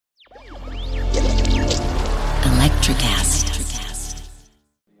Electrocast.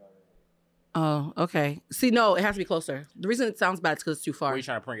 Oh, okay. See, no, it has to be closer. The reason it sounds bad is because it's too far. Are you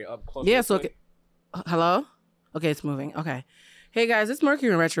trying to bring it up closer? Yeah, so okay. Hello? Okay, it's moving. Okay. Hey guys, it's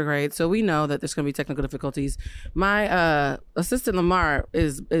Mercury in retrograde, so we know that there's going to be technical difficulties. My assistant Lamar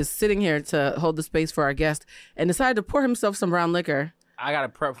is sitting here to hold the space for our guest and decided to pour himself some brown liquor. I got to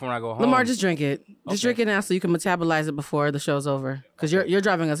prep for when I go home. Lamar, just drink it. Just drink it now so you can metabolize it before the show's over because you're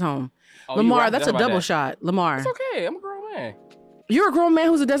driving us home. Oh, Lamar, right. that's a double shot. Lamar. It's okay. I'm a grown man. You're a grown man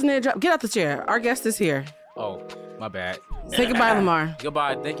who's a designated driver. Get out the chair. Our guest is here. Oh, my bad. Say goodbye, Lamar.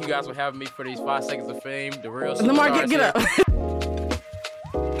 Goodbye. Thank you guys for having me for these 5 seconds of fame. The real Lamar, superstars get up.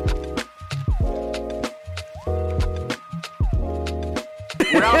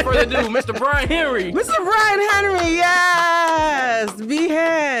 Without further ado, Mr. Brian Henry. Mr. Brian Henry, yes.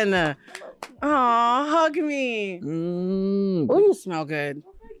 B-Hen. Aw, hug me. Oh, you smell good.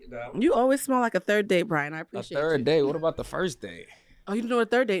 You always smell like a third date, Brian. I appreciate it. A third date? What about the first date? Oh, you don't know what a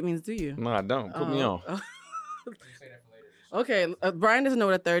third date means, do you? No, I don't. Put me on. Okay, Brian doesn't know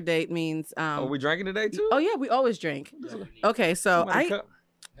what a third date means. Are we drinking today too? Oh yeah, we always drink. Okay, so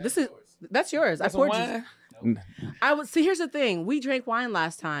that's yours. I poured you. I would see. Here's the thing: we drank wine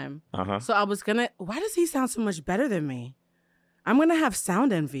last time, so I was gonna. Why does he sound so much better than me? I'm gonna have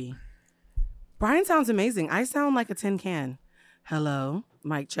sound envy. Brian sounds amazing. I sound like a tin can. Hello,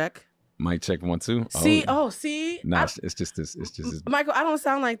 mic check. Mic check 1 2. See, see. Nah, it's just this. It's just this. Michael, I don't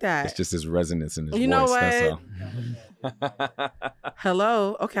sound like that. It's just his resonance in his voice. You know what? That's all.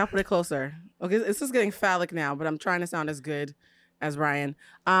 Hello. Okay, I'll put it closer. Okay, this is getting phallic now, but I'm trying to sound as good as Brian.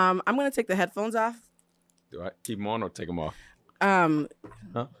 I'm gonna take the headphones off. Do I keep them on or take them off? Huh?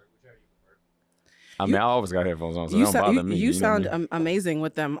 I mean, I always got headphones on, so they don't bother me. You sound what I mean? amazing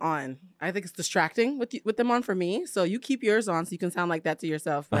with them on. I think it's distracting with them on for me. So you keep yours on so you can sound like that to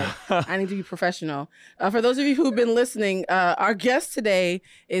yourself. But I need to be professional. For those of you who've been listening, our guest today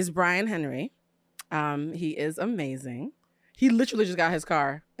is Brian Henry. He is amazing. He literally just got his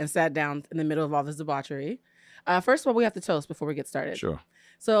car and sat down in the middle of all this debauchery. First of all, we have to toast before we get started. Sure.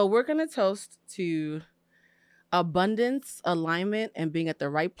 So we're going to toast to abundance, alignment, and being at the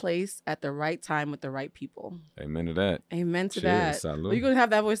right place at the right time with the right people. Amen to that. Amen to Cheers, that. salud. Are you going to have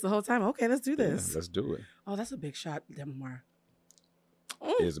that voice the whole time? Okay, let's do this. Yeah, let's do it. Oh, that's a big shot, Lamar.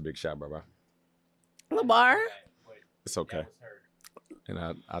 It is a big shot, brother. Lamar? It's okay. And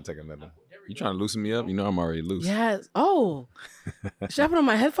I'll take another. You trying to loosen me up? You know I'm already loose. Yes. Oh. Should I put on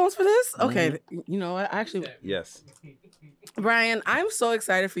my headphones for this? Okay. You know what? Actually, Yes. Brian, I'm so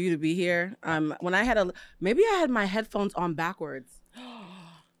excited for you to be here. When I had maybe I had my headphones on backwards.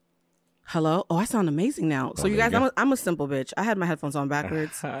 Hello? Oh, I sound amazing now. So you guys, I'm a simple bitch. I had my headphones on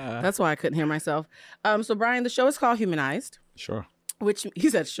backwards. That's why I couldn't hear myself. So Brian, the show is called Humanized. Sure. Which he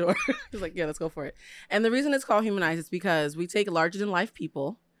said, sure. He's like, yeah, let's go for it. And the reason it's called Humanized is because we take larger than life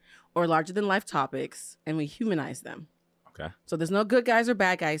people or larger than life topics and we humanize them. Okay. So there's no good guys or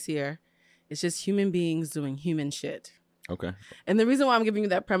bad guys here. It's just human beings doing human shit. Okay. And the reason why I'm giving you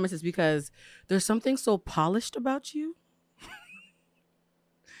that premise is because there's something so polished about you.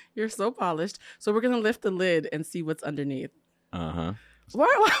 You're so polished. So we're going to lift the lid and see what's underneath. Uh-huh. Why?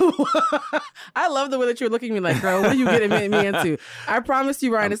 I love the way that you're looking at me like, girl, what are you getting me into? I promise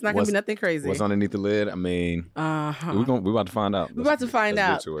you, Ryan, it's not going to be nothing crazy. What's underneath the lid? I mean, we're about to find out. We're about to find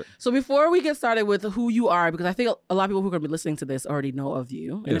out. So before we get started with who you are, because I think a lot of people who are going to be listening to this already know of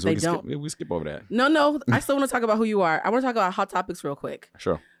you. And if they don't. We skip over that. No. I still want to talk about who you are. I want to talk about hot topics real quick.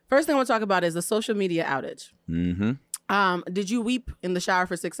 Sure. First thing I want to talk about is the social media outage. Mm-hmm. Did you weep in the shower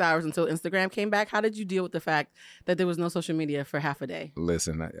for 6 hours until Instagram came back? How did you deal with the fact that there was no social media for half a day?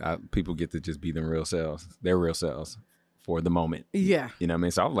 Listen, people get to just be their real selves for the moment. Yeah. You know what I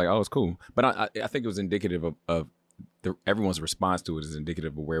mean? So I was like, oh, it's cool. But I think it was indicative of everyone's response to it is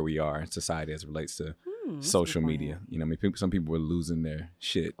indicative of where we are in society as it relates to social media. You know what I mean? Some people were losing their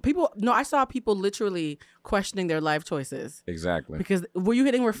shit. I saw people literally questioning their life choices. Exactly. Because were you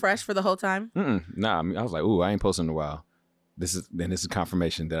hitting refresh for the whole time? Nah, I mean, I was like, ooh, I ain't posting in a while. This is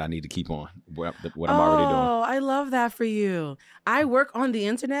confirmation that I need to keep on what I'm already doing. Oh, I love that for you. I work on the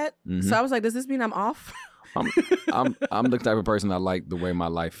internet, so I was like, does this mean I'm off? I'm the type of person I like the way my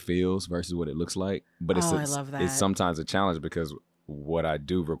life feels versus what it looks like. But I love that. It's sometimes a challenge because what I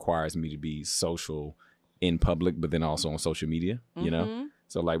do requires me to be social in public, but then also on social media, you know?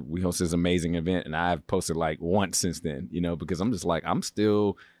 So like we host this amazing event and I've posted like once since then, you know, because I'm just like, I'm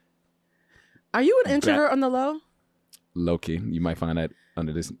still. Are you an introvert on the low? low key. You might find that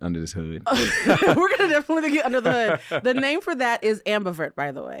under this hood. We're gonna definitely get under the hood. The name for that is ambivert,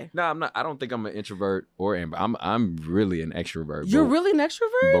 by the way. No, I'm not. I don't think I'm an introvert or I'm really an extrovert. You're really an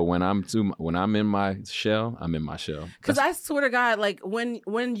extrovert. But when I'm in my shell, I'm in my shell. Because I swear to God, like when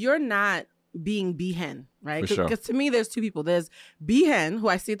you're not being B-hen, right? For sure. Because to me, there's two people. There's B-hen, who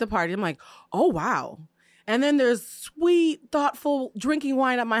I see at the party. I'm like, oh wow. And then there's sweet, thoughtful, drinking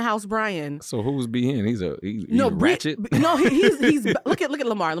wine at my house, Brian. So who's B-hen? He's a ratchet. No, he's look at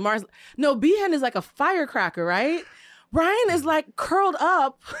Lamar. Lamar's B-hen is like a firecracker, right? Brian is like curled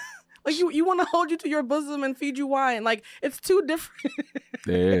up. Like you want to hold you to your bosom and feed you wine. Like it's two different.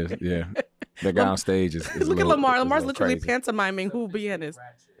 There is, yeah. That guy on stage is look at Lamar. Lamar's literally crazy. pantomiming who B-hen is.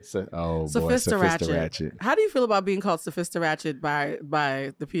 Sophistiratchet. How do you feel about being called Sophistiratchet by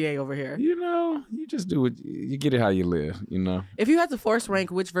the PA over here? You know, you just do it. You get it how you live. You know. If you had to force rank,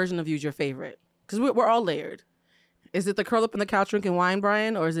 which version of you is your favorite? Because we're all layered. Is it the curl up on the couch drinking wine,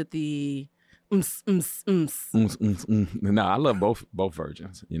 Brian, or is it the No, I love both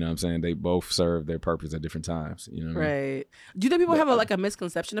versions. You know what I'm saying? They both serve their purpose at different times. You know what I mean? Right. Do you think people have a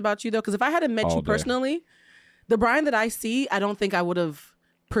misconception about you though? Because if I hadn't met you personally, the Brian that I see, I don't think I would have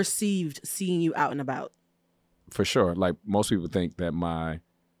perceived seeing you out and about. For sure. Like most people think that my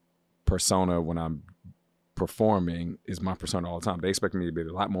persona when I'm performing is my persona all the time. They expect me to be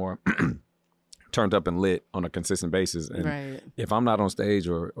a lot more turned up and lit on a consistent basis. And if I'm not on stage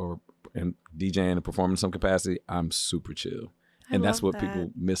or and DJing and performing in some capacity, I'm super chill. And that's what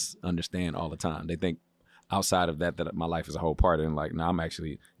people misunderstand all the time. They think outside of that my life is a whole party, and like, no, I'm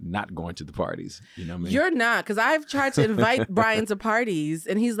actually not going to the parties. You know what I mean? You're not, because I've tried to invite Brian to parties,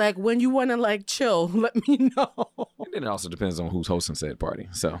 and he's like, when you want to like chill, let me know. And then it also depends on who's hosting said party.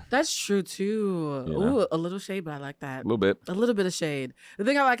 So that's true too. You know? Ooh, a little shade, but I like that. A little bit. A little bit of shade. The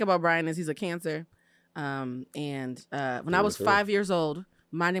thing I like about Brian is he's a Cancer, and when I was 5 years old,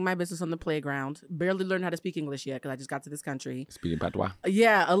 minding my business on the playground, barely learned how to speak English yet because I just got to this country. Speaking patois.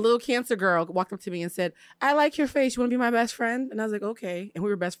 Yeah, a little Cancer girl walked up to me and said, I like your face. You want to be my best friend? And I was like, okay. And we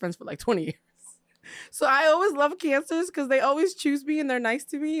were best friends for like 20 years. So I always love Cancers because they always choose me and they're nice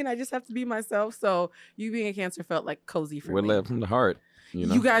to me and I just have to be myself. So you being a Cancer felt like cozy for me. We're led from the heart. You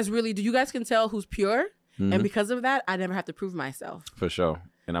know? You guys can tell who's pure. Mm-hmm. And because of that, I never have to prove myself. For sure.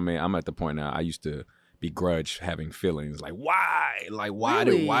 And I mean, I'm at the point now, I used to begrudge having feelings. Like, why? Like, why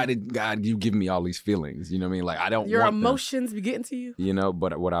did God, you give me all these feelings? You know what I mean? Like, I don't Your want emotions be getting to you? You know,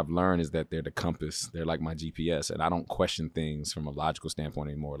 but what I've learned is that they're the compass. They're like my GPS. And I don't question things from a logical standpoint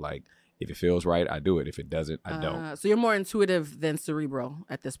anymore. Like, if it feels right, I do it. If it doesn't, I don't. So you're more intuitive than cerebral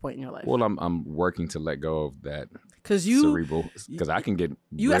at this point in your life. Well, I'm working to let go of that cerebral. Because I can get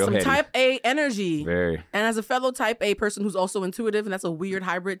you real got some heady. type A energy. Very. And as a fellow type A person who's also intuitive, and that's a weird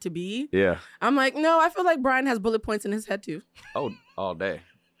hybrid to be. Yeah. I'm like, no, I feel like Brian has bullet points in his head too. Oh, all day.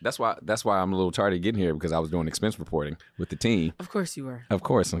 That's why I'm a little tardy getting here because I was doing expense reporting with the team. Of course you were. Of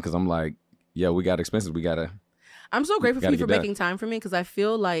course, because I'm like, yeah, we got expenses. We gotta. I'm so grateful for you for making time for me because I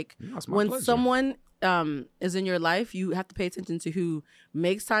feel like when pleasure. someone is in your life, you have to pay attention to who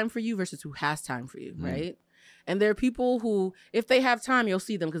makes time for you versus who has time for you, right? And there are people who, if they have time, you'll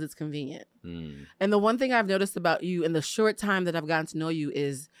see them because it's convenient. And the one thing I've noticed about you in the short time that I've gotten to know you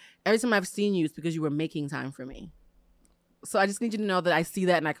is every time I've seen you, it's because you were making time for me. So I just need you to know that I see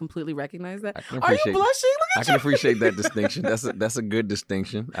that and I completely recognize that. Are you blushing? Look at I can appreciate that distinction. That's a good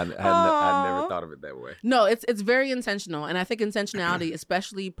distinction. I never thought of it that way. No, it's very intentional. And I think intentionality,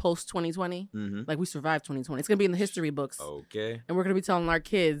 especially post 2020, like we survived 2020. It's going to be in the history books. Okay. And we're going to be telling our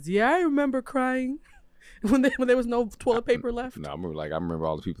kids, yeah, I remember crying when there was no toilet paper left. No, I remember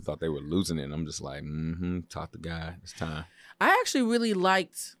all the people thought they were losing it. And I'm just like, talk the guy. It's time. I actually really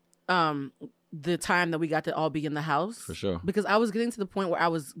liked the time that we got to all be in the house. For sure. Because I was getting to the point where I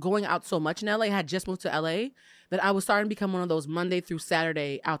was going out so much in LA. I had just moved to LA that I was starting to become one of those Monday through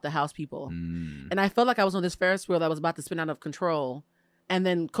Saturday out the house people. And I felt like I was on this Ferris wheel that was about to spin out of control. And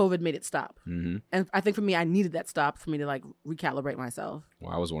then COVID made it stop. And I think for me, I needed that stop for me to like recalibrate myself.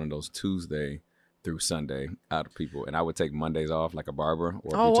 Well, I was one of those Tuesday through Sunday out of people. And I would take Mondays off like a barber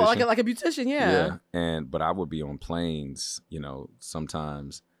or a beautician. Well, like a beautician, yeah. But I would be on planes,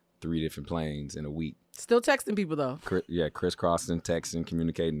 sometimes 3 different planes in a week. Still texting people though. Crisscrossing, texting,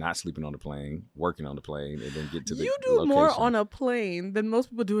 communicating, not sleeping on the plane, working on the plane, and then get to the You do location. more on a plane than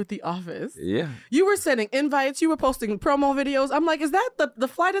most people do at the office. Yeah. You were sending invites. You were posting promo videos. I'm like, is that the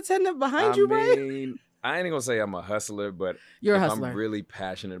flight attendant behind you, right? I mean, I ain't gonna say I'm a hustler, but You're a if hustler. I'm really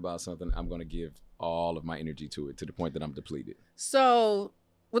passionate about something, I'm gonna give all of my energy to it to the point that I'm depleted. So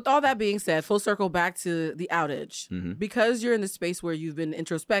with all that being said, full circle back to the outage. Because you're in the space where you've been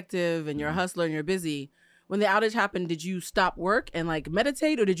introspective and you're a hustler and you're busy, when the outage happened, did you stop work and like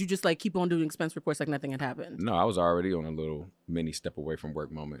meditate, or did you just like keep on doing expense reports like nothing had happened? No, I was already on a little mini step away from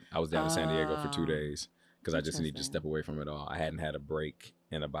work moment. I was down in San Diego for 2 days because I just needed to step away from it all. I hadn't had a break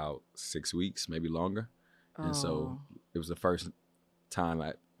in about 6 weeks, maybe longer. And so it was the first time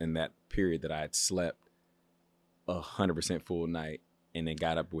in that period that I had slept 100% full night and then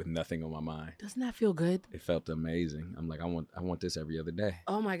got up with nothing on my mind. Doesn't that feel good? It felt amazing. I'm like, I want this every other day.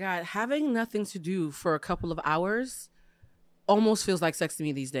 Oh my God. Having nothing to do for a couple of hours almost feels like sex to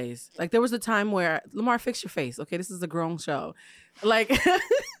me these days. Like there was a time where, Lamar, fix your face. Okay, this is a grown show. Like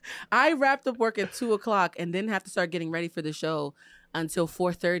I wrapped up work at 2:00 and didn't have to start getting ready for the show until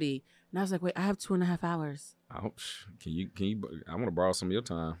 4:30. And I was like, wait, I have 2.5 hours. Can you, I want to borrow some of your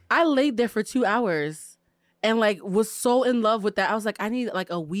time. I laid there for 2 hours and like was so in love with that. I was like, I need like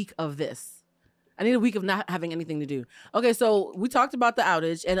a week of this. I need a week of not having anything to do. Okay, so we talked about the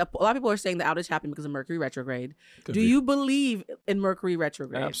outage, and a lot of people are saying the outage happened because of Mercury retrograde. Do you believe in Mercury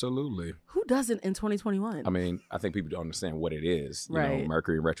retrograde? Absolutely. Who doesn't in 2021? I mean, I think people don't understand what it is. You know,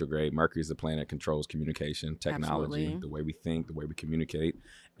 Mercury retrograde. Mercury is the planet that controls communication, technology, the way we think, the way we communicate.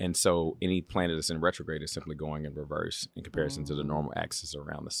 And so any planet that's in retrograde is simply going in reverse in comparison to the normal axis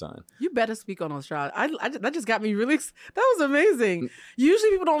around the sun. You better speak on astrology. That just got me really, that was amazing. Usually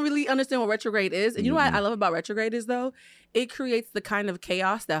people don't really understand what retrograde is. And you know what I love about retrograde is, though? It creates the kind of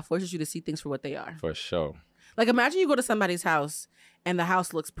chaos that forces you to see things for what they are. For sure. Like imagine you go to somebody's house and the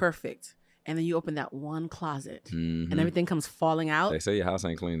house looks perfect. And then you open that one closet and everything comes falling out. They say your house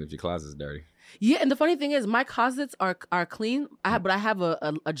ain't clean if your closet's dirty. Yeah, and the funny thing is my closets are clean, but I have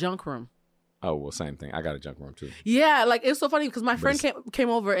a junk room. Oh, well, same thing. I got a junk room too. Yeah, like it's so funny because my friend came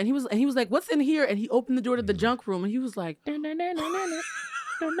over and he was like, "What's in here?" And he opened the door to the junk room and he was like, I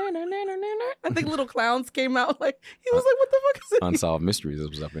think little clowns came out. Like he was like, "What the fuck is it?" Unsolved mysteries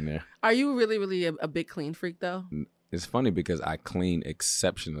was up in there. Are you really, really a big clean freak though? It's funny because I clean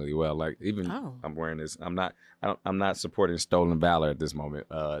exceptionally well. Like even I'm wearing this. I'm not supporting stolen valor at this moment.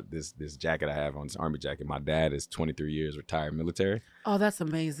 This jacket I have on, this Army jacket. My dad is 23 years retired military. Oh, that's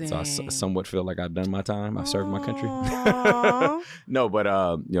amazing. So I somewhat feel like I've done my time. I served my country. No, but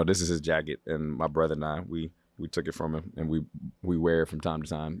this is his jacket, and my brother and I we took it from him, and we wear it from time to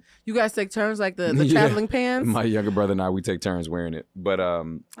time. You guys take turns, like the traveling pants? My younger brother and I, we take turns wearing it. But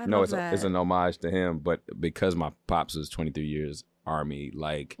no, it's an homage to him. But because my pops was 23 years Army,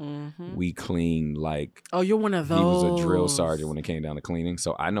 like we clean like... Oh, you're one of those. He was a drill sergeant when it came down to cleaning.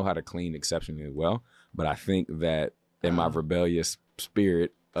 So I know how to clean exceptionally well. But I think that in my rebellious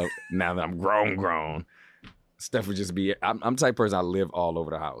spirit, of now that I'm grown, stuff would just be... I'm the type of person, I live all over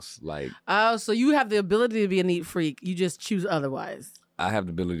the house. Like, oh, so you have the ability to be a neat freak. You just choose otherwise. I have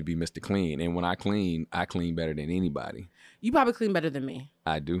the ability to be Mr. Clean. And when I clean better than anybody. You probably clean better than me.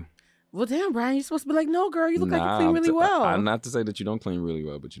 I do. Well, damn, Brian, you're supposed to be like, no, girl, you look like you clean really well. I'm not to say that you don't clean really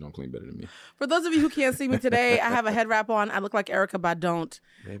well, but you don't clean better than me. For those of you who can't see me today, I have a head wrap on. I look like Erica Badont.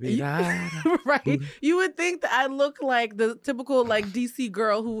 Baby, right? You would think that I look like the typical like DC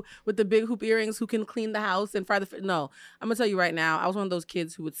girl who with the big hoop earrings who can clean the house and fry the food. No, I'm gonna tell you right now, I was one of those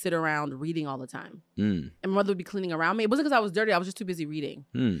kids who would sit around reading all the time. And my mother would be cleaning around me. It wasn't because I was dirty. I was just too busy reading.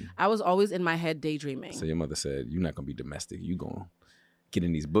 I was always in my head daydreaming. So your mother said, you're not gonna be domestic. You gonna get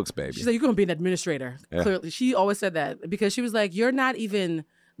in these books, baby. She said, you're going to be an administrator. Yeah. Clearly. She always said that because she was like, you're not even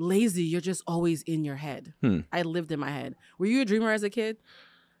lazy. You're just always in your head. I lived in my head. Were you a dreamer as a kid?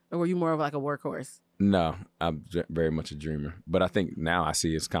 Or were you more of like a workhorse? No, I'm very much a dreamer. But I think now I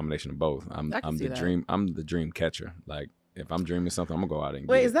see it's a combination of both. I'm the dream catcher. Like, if I'm dreaming something, I'm gonna go out and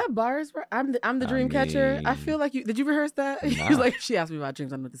wait. Is that bars? I'm the dream catcher. I feel like you. Did you rehearse that? Nah. He's like, she asked me about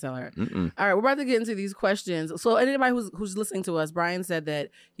dreams. I'm about to tell her. All right, we're about to get into these questions. So, anybody who's listening to us, Brian said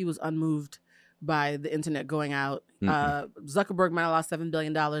that he was unmoved by the internet going out. Zuckerberg might have lost $7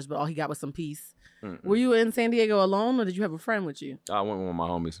 billion, but all he got was some peace. Were you in San Diego alone, or did you have a friend with you? I went with my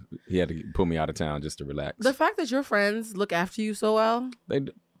homies. He had to pull me out of town just to relax. The fact that your friends look after you so well,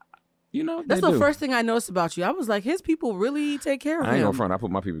 that's the first thing I noticed about you. I was like, his people really take care of him. I ain't no front. I put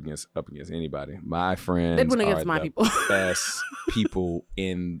my people up against anybody. My friends are the best people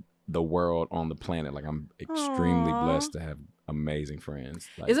in the world, on the planet. Like, I'm extremely blessed to have amazing friends.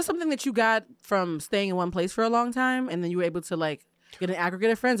 Like, is this something that you got from staying in one place for a long time, and then you were able to like get an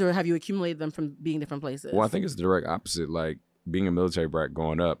aggregate of friends, or have you accumulated them from being different places? Well, I think it's the direct opposite. Like, being a military brat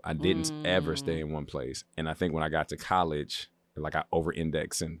growing up, I didn't ever stay in one place. And I think when I got to college, like, I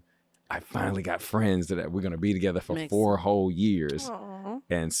over-indexed, and I finally got friends that we're going to be together for 4 whole years.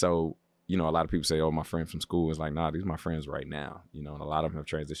 And so you know, a lot of people say, oh, my friend from school is like, nah, these are my friends right now. You know, and a lot of them have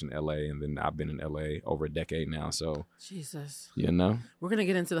transitioned to LA, and then I've been in LA over a decade now. So Jesus. You know? We're going to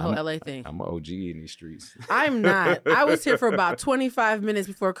get into the whole LA thing. I'm an OG in these streets. I'm not. I was here for about 25 minutes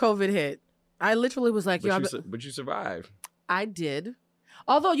before COVID hit. I literally was like, but you survived. I did.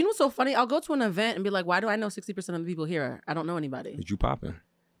 Although, you know what's so funny? I'll go to an event and be like, why do I know 60% of the people here? I don't know anybody. Did you popping?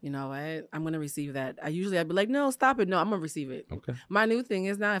 You know what? I'm going to receive that. I'd be like, no, stop it. No, I'm going to receive it. Okay. My new thing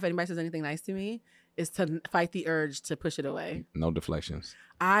is now, if anybody says anything nice to me, is to fight the urge to push it away. No deflections.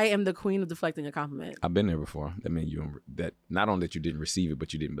 I am the queen of deflecting a compliment. I've been there before. That means that not only that you didn't receive it,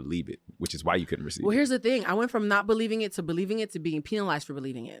 but you didn't believe it, which is why you couldn't receive it. Well, here's the thing. I went from not believing it to being penalized for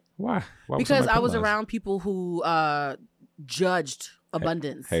believing it. Why? Because I was around people who judged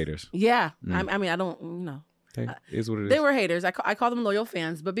abundance. Haters. Yeah. I mean, I don't, you know. Hey, is what it is. They were haters. I call them loyal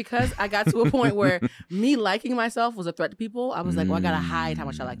fans. But because I got to a point where me liking myself was a threat to people, I was like, well, I got to hide how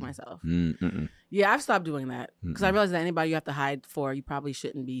much I like myself. Yeah, I've stopped doing that. Because I realized that anybody you have to hide for, you probably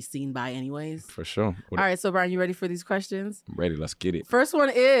shouldn't be seen by anyways. For sure. All right, so Brian, you ready for these questions? I'm ready. Let's get it. First one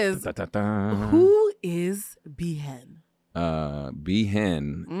is, who is B-Hen?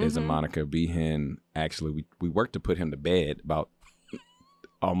 B-Hen is a moniker. B-Hen, actually, we worked to put him to bed about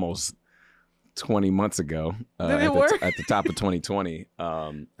almost 20 months ago. Did it work? At the top of 2020.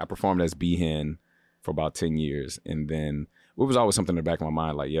 I performed as B-Hen for about 10 years. And then it was always something in the back of my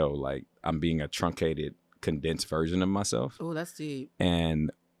mind, like, yo, like I'm being a truncated, condensed version of myself. Oh, that's deep.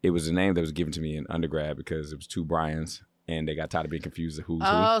 And it was a name that was given to me in undergrad because it was two Brians. And they got tired of being confused of who's who.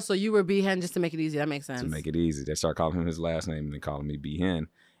 Oh, so you were B-Hen just to make it easy. That makes sense. To make it easy. They started calling him his last name and then calling me B-Hen.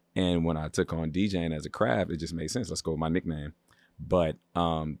 And when I took on DJing as a craft, it just made sense. Let's go with my nickname. But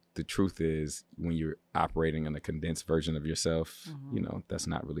the truth is, when you're operating in a condensed version of yourself, you know, that's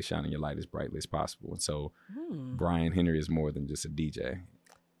not really shining your light as brightly as possible. And so Brian Henry is more than just a DJ.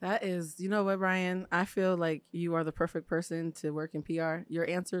 That is, you know what, Brian? I feel like you are the perfect person to work in PR. Your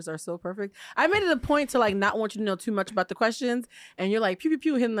answers are so perfect. I made it a point to like not want you to know too much about the questions, and you're like pew pew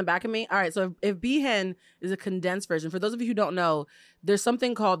pew hitting the back of me. All right, so if B-Hen is a condensed version, for those of you who don't know, there's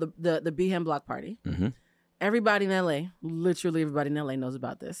something called the B-Hen block party. Everybody in LA, literally everybody in LA knows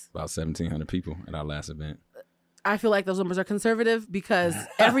about this. About 1,700 people at our last event. I feel like those numbers are conservative because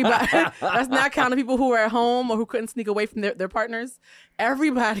everybody, that's not counting people who were at home or who couldn't sneak away from their partners.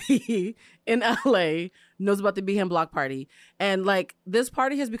 Everybody in LA knows about the B-Hen block party. And like this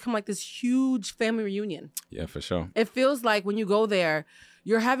party has become like this huge family reunion. Yeah, for sure. It feels like when you go there,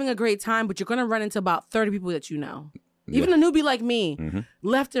 you're having a great time, but you're going to run into about 30 people that you know. Even a newbie like me,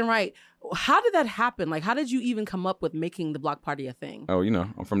 left and right. How did that happen? Like, how did you even come up with making the block party a thing? Oh, you know,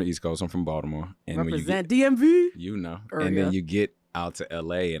 I'm from the East Coast. I'm from Baltimore. And represent DMV. You know. And then you get out to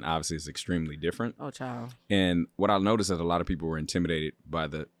LA, and obviously it's extremely different. Oh, child. And what I noticed is that a lot of people were intimidated by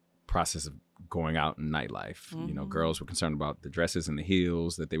the process of going out in nightlife. You know, girls were concerned about the dresses and the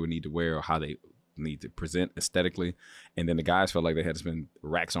heels that they would need to wear or how they need to present aesthetically. And then the guys felt like they had to spend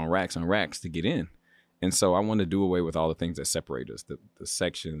racks on racks on racks to get in. And so I wanted to do away with all the things that separate us, the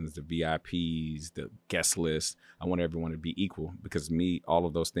sections, the VIPs, the guest list. I want everyone to be equal because all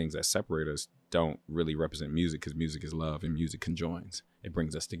of those things that separate us don't really represent music because music is love and music conjoins. It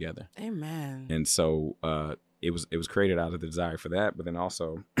brings us together. Amen. And so it was created out of the desire for that. But then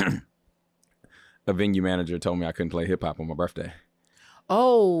also a venue manager told me I couldn't play hip hop on my birthday.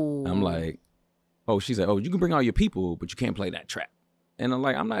 Oh. I'm like, she's like, you can bring all your people, but you can't play that trap. And I'm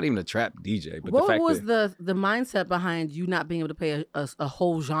like, I'm not even a trap DJ. But what was the mindset behind you not being able to play a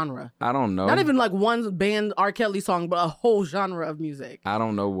whole genre? I don't know. Not even like one band R. Kelly song, but a whole genre of music. I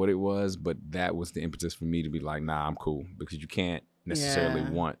don't know what it was, but that was the impetus for me to be like, nah, I'm cool. Because you can't necessarily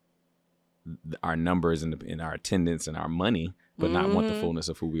want our numbers and our attendance and our money, but not want the fullness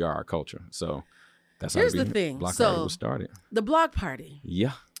of who we are, our culture. So that's Here's how the thing. Block Party was started. The block party.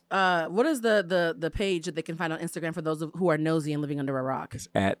 Yeah. What is the page that they can find on Instagram for those who are nosy and living under a rock? It's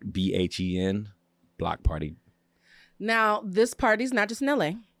at BHEN Block Party. Now, this party's not just in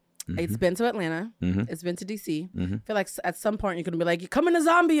LA. It's been to Atlanta. It's been to DC. I feel like at some point you're gonna be like, you're coming to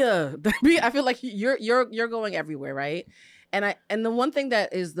Zambia. I feel like you're going everywhere, right? And the one thing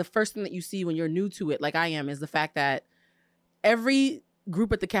that is the first thing that you see when you're new to it, like I am, is the fact that every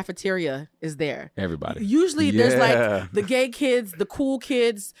group at the cafeteria is there. Everybody. Usually there's like the gay kids, the cool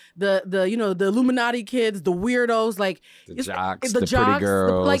kids, the Illuminati kids, the weirdos, like the jocks, the pretty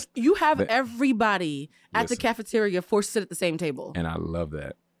girls. Like you have everybody at the cafeteria forced to sit at the same table. And I love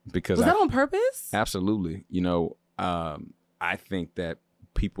that because was that on purpose? Absolutely. You know, I think that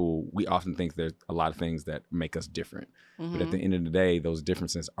we often think there's a lot of things that make us different. But at the end of the day, those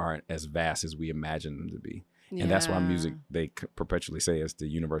differences aren't as vast as we imagine them to be. And that's why music, they perpetually say, is the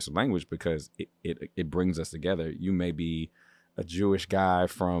universal language, because it brings us together. You may be a Jewish guy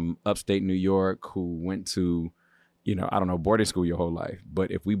from upstate New York who went to, I don't know, boarding school your whole life.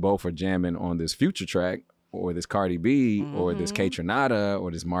 But if we both are jamming on this Future track or this Cardi B or this K Tronada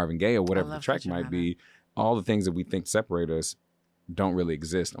or this Marvin Gaye or whatever the track might be, all the things that we think separate us don't really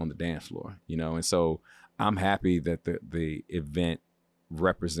exist on the dance floor, And so I'm happy that the event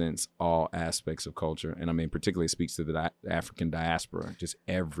represents all aspects of culture. And I mean, particularly speaks to the African diaspora, just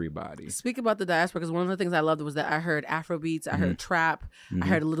everybody. Speak about the diaspora, because one of the things I loved was that I heard Afrobeats, I heard trap, I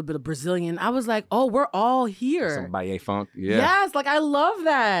heard a little bit of Brazilian. I was like, oh, we're all here. Some Baye funk. Yeah. Yes, like I love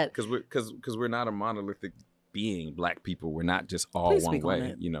that. Because we're not a monolithic being. Black people, we're not just all one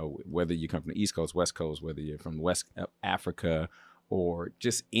way. Whether you come from the East Coast, West Coast, whether you're from West Africa or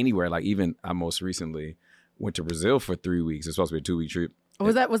just anywhere. Like even I most recently went to Brazil for 3 weeks. It's supposed to be a 2-week trip.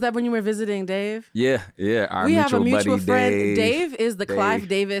 Was that when you were visiting Dave? Yeah. We have a mutual buddy, friend. Dave is the Clive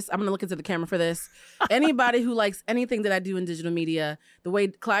Davis. I'm going to look into the camera for this. Anybody who likes anything that I do in digital media, the way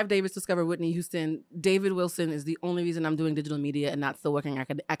Clive Davis discovered Whitney Houston, David Wilson is the only reason I'm doing digital media and not still working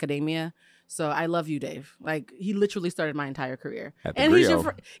academia. So I love you, Dave. Like, he literally started my entire career. And he's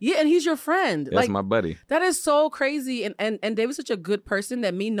your friend. That's my buddy. That is so crazy. And Dave is such a good person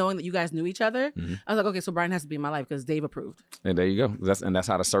that me knowing that you guys knew each other, I was like, okay, so Brian has to be in my life because Dave approved. And there you go. That's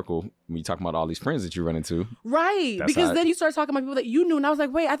how the circle, when you talk about all these friends that you run into. Right. Because then you start talking about people that you knew, and I was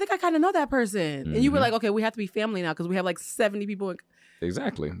like, wait, I think I kind of know that person. And you were like, okay, we have to be family now because we have like 70 people.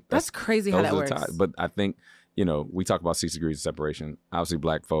 Exactly. That's crazy how that works. But I think, we talk about 6 degrees of separation. Obviously,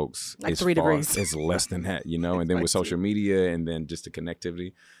 Black folks, like 3 degrees. It's less than that, and then with social media and then just the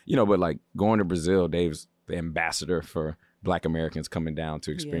connectivity, but like going to Brazil, Dave's the ambassador for Black Americans coming down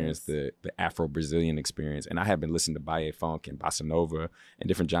to experience the Afro-Brazilian experience. And I have been listening to Baye funk and bossa nova and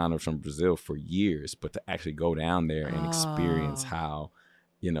different genres from Brazil for years, but to actually go down there and experience how,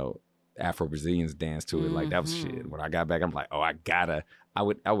 Afro-Brazilians dance to it, like that was shit. When I got back, I'm like, oh, I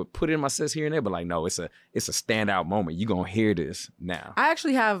would put it in my sets here and there, but like, no, it's a standout moment. You're going to hear this now. I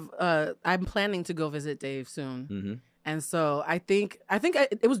actually have, I'm planning to go visit Dave soon. And so I think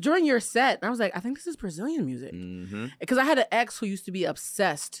it was during your set. And I was like, I think this is Brazilian music. Because I had an ex who used to be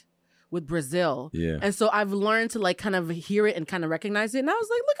obsessed with Brazil. Yeah. And so I've learned to like kind of hear it and kind of recognize it. And I was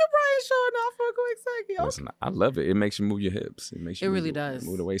like, look at Brian showing off for a quick second. Listen, I love it. It makes you move your hips. It really does.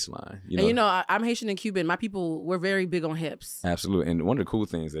 Move the waistline. And I'm Haitian and Cuban. My people, we're very big on hips. Absolutely. And one of the cool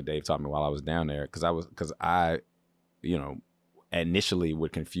things that Dave taught me while I was down there, because I initially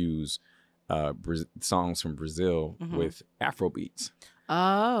would confuse songs from Brazil with Afro beats.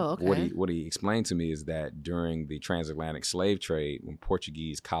 Oh, okay. What he explained to me is that during the transatlantic slave trade, when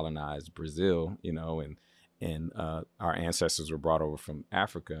Portuguese colonized Brazil, and our ancestors were brought over from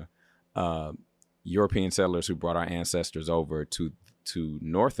Africa, European settlers who brought our ancestors over to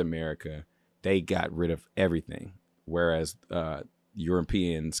North America, they got rid of everything, whereas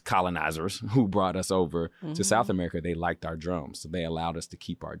Europeans, colonizers who brought us over to South America, they liked our drums, so they allowed us to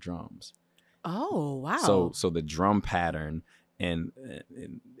keep our drums. Oh, wow. So the drum pattern and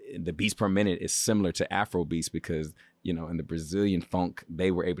the beats per minute is similar to Afro beats because, in the Brazilian funk,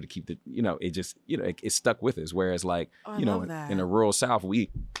 they were able to keep it stuck with us. Whereas like, in the rural South, we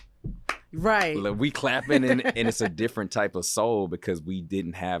clapping and it's a different type of soul because we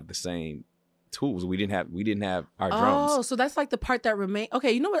didn't have the same tools. We didn't have our drums. Oh, so that's like the part that remained.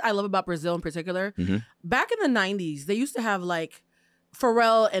 Okay, you know what I love about Brazil in particular? Back in the 90s, they used to have like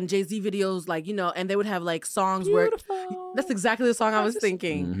Pharrell and Jay-Z videos, like, and they would have like songs Beautiful. Where that's exactly the song I was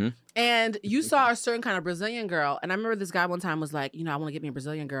thinking. And you saw a certain kind of Brazilian girl. And I remember this guy one time was like, I want to get me a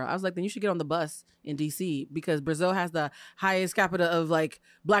Brazilian girl. I was like, then you should get on the bus in DC because Brazil has the highest capita of like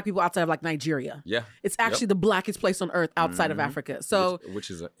Black people outside of like Nigeria. Yeah. It's actually the blackest place on earth outside of Africa. So,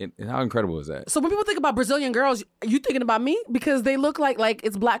 which is how incredible is that? So when people think about Brazilian girls, you thinking about me because they look like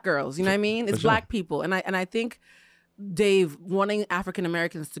it's Black girls. You know what I mean? It's Black people. And I think Dave wanting African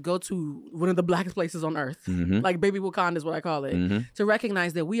Americans to go to one of the blackest places on earth, like baby Wakanda is what I call it, to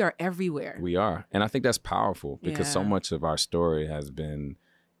recognize that we are everywhere. We are. And I think that's powerful because so much of our story has been,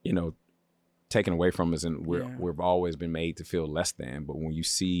 taken away from us and we've always been made to feel less than. But when you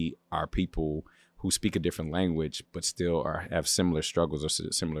see our people who speak a different language but still have similar struggles or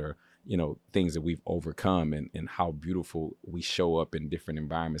similar things that we've overcome and how beautiful we show up in different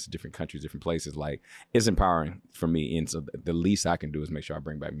environments, different countries, different places, like it's empowering for me. And so the least I can do is make sure I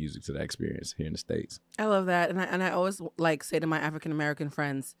bring back music to that experience here in the States. I love that. And I always like say to my African American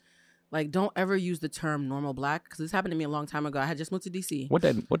friends, Like, don't ever use the term normal black, because this happened to me a long time ago. I had just moved to DC. What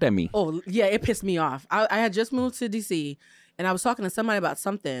that mean? Oh, yeah, it pissed me off. I had just moved to DC, and I was talking to somebody about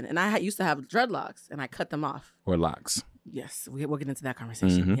something, and I used to have dreadlocks, and I cut them off. Or locks. Yes, we'll get into that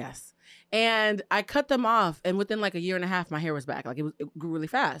conversation. Yes. And I cut them off, and within like a year and a half, my hair was back. Like, it grew really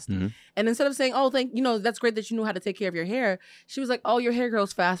fast. And instead of saying, oh, that's great that you knew how to take care of your hair, she was like, oh, your hair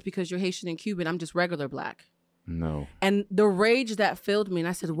grows fast because you're Haitian and Cuban. I'm just regular black. No. And the rage that filled me, and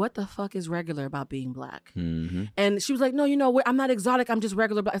I said, what the fuck is regular about being black? And she was like, no, I'm not exotic. I'm just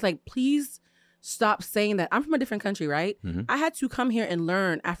regular black. It's like, please stop saying that. I'm from a different country, right? I had to come here and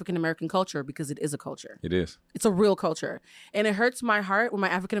learn African-American culture because it is a culture. It is. It's a real culture. And it hurts my heart when my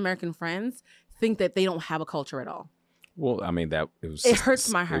African-American friends think that they don't have a culture at all. Well, I mean, it hurts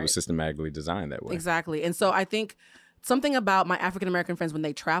my heart. It was systematically designed that way. Exactly. And so I think something about my African-American friends, when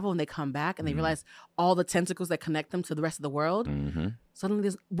they travel and they come back and they realize all the tentacles that connect them to the rest of the world,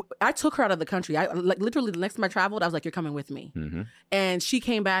 suddenly I took her out of the country. I literally the next time I traveled, I was like, you're coming with me. And she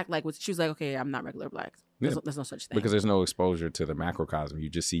came back she was like, okay, I'm not regular black. There's no such thing. Because there's no exposure to the macrocosm. You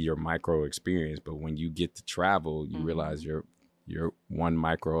just see your micro experience. But when you get to travel, you realize you're one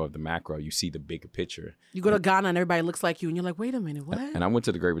micro of the macro. You see the bigger picture. You go to Ghana and everybody looks like you, and you're like, wait a minute, what? And I went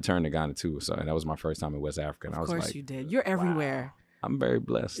to the Great Return to Ghana too, so that was my first time in West Africa. And of I was course like, you did. You're everywhere. Wow, I'm very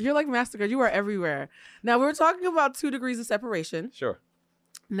blessed. You're like MasterCard. You are everywhere. Now we're talking about 2 degrees of separation. Sure.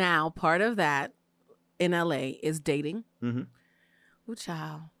 Now part of that in LA is dating. Ooh,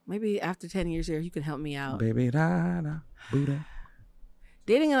 child. Maybe after 10 years here, you can help me out. Baby, da, da, Buddha.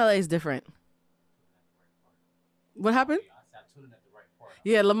 Dating in LA is different. What happened?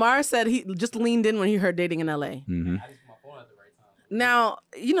 Yeah, Lamar said he just leaned in when he heard dating in LA. Now,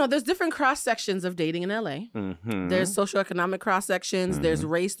 there's different cross sections of dating in LA. There's socioeconomic cross sections, there's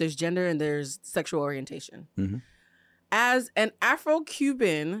race, there's gender, and there's sexual orientation. As an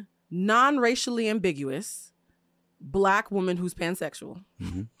Afro-Cuban, non-racially ambiguous black woman who's pansexual,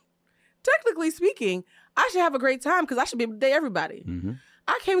 technically speaking, I should have a great time because I should be able to date everybody.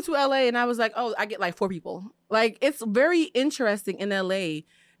 I came to LA and I was like, oh, I get like 4 people. Like, it's very interesting in LA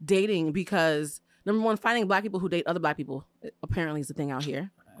dating because, number one, finding black people who date other black people apparently is a thing out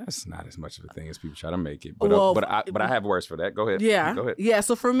here. That's not as much of a thing as people try to make it. But I have words for that. Go ahead. Yeah. Go ahead. Yeah.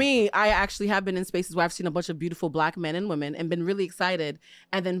 So for me, I actually have been in spaces where I've seen a bunch of beautiful black men and women and been really excited,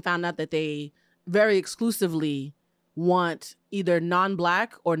 and then found out that they very exclusively want either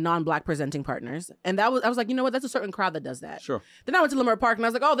non-black or non-black presenting partners. And I was like, you know what? That's a certain crowd that does that. Sure. Then I went to Lamar Park and I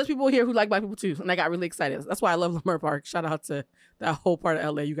was like, oh, there's people here who like black people too. And I got really excited. That's why I love Lamar Park. Shout out to that whole part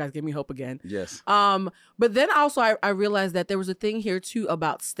of LA. You guys gave me hope again. Yes. But then also I realized that there was a thing here too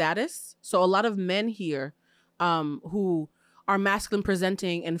about status. So a lot of men here who are masculine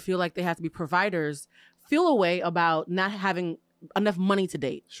presenting and feel like they have to be providers feel a way about not having enough money to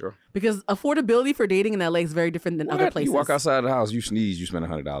date. Sure. Because affordability for dating in LA is very different than other places. You walk outside the house, you sneeze, you spend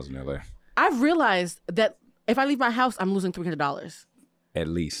 $100 in LA. I've realized that if I leave my house, I'm losing $300. At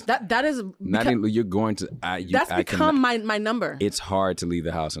least. That is not even, you're going to that's become my number. It's hard to leave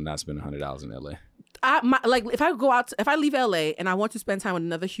the house and not spend $100 in LA. If I leave LA and I want to spend time with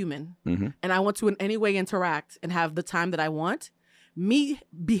another human and I want to in any way interact and have the time that I want, me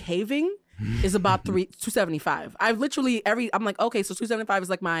behaving is about $275. I've literally I'm like, okay, so $275 is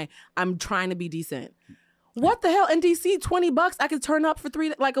like I'm trying to be decent. What the hell? In DC, $20 I could turn up for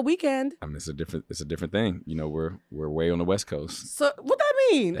a weekend. I mean, it's a different thing. We're way on the West Coast. So what that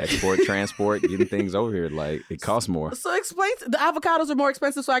mean? Export, transport, getting things over here, like it costs more. So explain. The avocados are more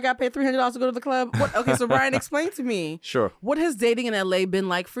expensive, so I got paid $300 to go to the club. Okay, so Brian, explain to me. Sure. What has dating in LA been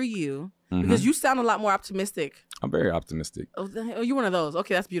like for you? Because you sound a lot more optimistic. I'm very optimistic. Oh, you're one of those.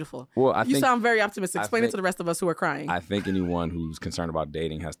 Okay, that's beautiful. Well, you sound very optimistic. Explain it to the rest of us who are crying. I think anyone who's concerned about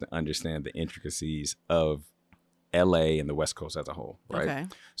dating has to understand the intricacies of LA and the West Coast as a whole, right? Okay.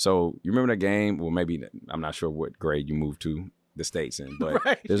 So you remember that game? Well, maybe, I'm not sure what grade you moved to the States in, but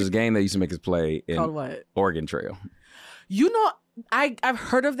there's this game that used to make us play in Oregon Trail. I've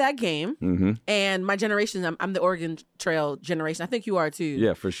heard of that game, and my generation, I'm the Oregon Trail generation. I think you are too.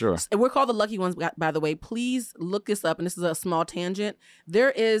 Yeah, for sure. And we're called the lucky ones, by the way. Please look this up, and this is a small tangent.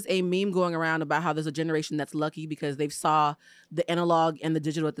 There is a meme going around about how there's a generation that's lucky because they saw the analog and the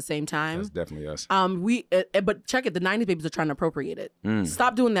digital at the same time. That's definitely us. But check it, the 90s babies are trying to appropriate it.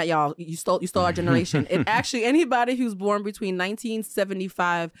 Stop doing that, y'all. You stole our generation. It actually, anybody who's born between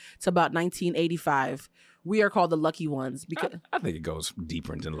 1975 to about 1985, we are called the lucky ones. Because I think it goes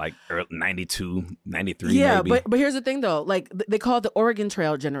deeper into like 92, 93 yeah, maybe. but here's the thing though. Like they call it the Oregon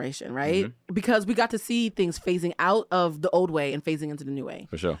Trail generation, right? Because we got to see things phasing out of the old way and phasing into the new way.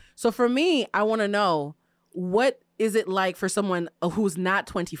 For sure. So for me, I want to know, what is it like for someone who's not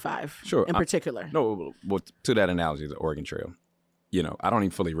 25 Sure. in particular? No, well, to that analogy, the Oregon Trail, I don't even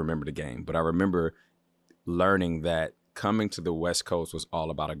fully remember the game, but I remember learning that coming to the West Coast was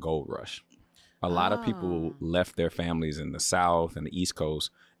all about a gold rush. A lot of people left their families in the South and the East Coast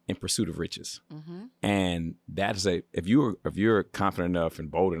in pursuit of riches. Mm-hmm. And that's if you're confident enough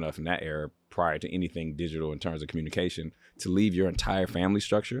and bold enough in that era prior to anything digital in terms of communication to leave your entire family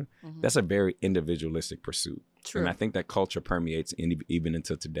structure, that's a very individualistic pursuit. True. And I think that culture permeates even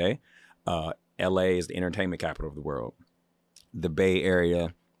until today. LA is the entertainment capital of the world. The Bay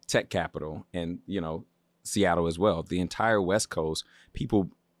Area, tech capital, and, Seattle as well. The entire West Coast,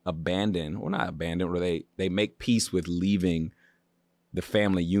 people not abandon, or they make peace with leaving the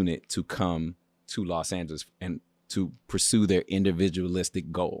family unit to come to Los Angeles and to pursue their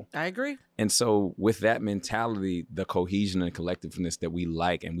individualistic goal. I agree. And so with that mentality, the cohesion and collectiveness that we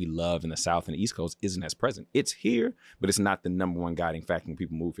like and we love in the South and the East Coast isn't as present. It's here, but it's not the number one guiding factor when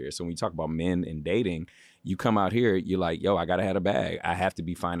people move here. So when you talk about men and dating, you come out here, you're like, yo, I got to have a bag. I have to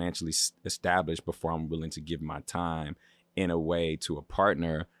be financially established before I'm willing to give my time in a way to a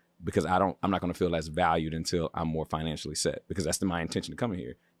partner, because I'm not going to feel as valued until I'm more financially set, because that's my intention to come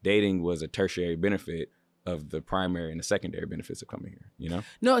here. Dating was a tertiary benefit of the primary and the secondary benefits of coming here,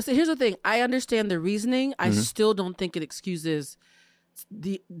 No, so here's the thing. I understand the reasoning. I still don't think it excuses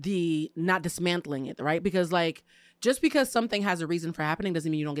the not dismantling it, right? Because just because something has a reason for happening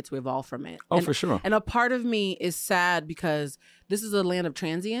doesn't mean you don't get to evolve from it. For sure. And a part of me is sad because this is a land of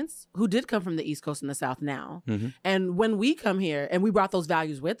transients who did come from the East Coast and the South now. Mm-hmm. And when we come here and we brought those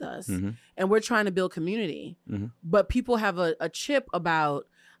values with us, and we're trying to build community, but people have a chip about,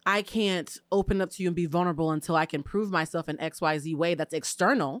 I can't open up to you and be vulnerable until I can prove myself in XYZ way that's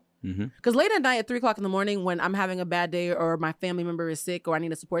external. Because late at night at 3:00 in the morning when I'm having a bad day or my family member is sick or I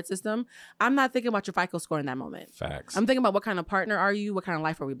need a support system, I'm not thinking about your FICO score in that moment. Facts. I'm thinking about what kind of partner are you? What kind of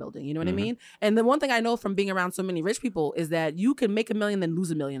life are we building? You know what I mean? And the one thing I know from being around so many rich people is that you can make $1 million then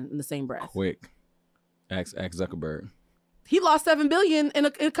lose $1 million in the same breath. Quick. Ask Zuckerberg. He lost $7 billion in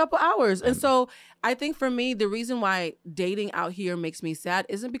a couple hours. And so I think for me, the reason why dating out here makes me sad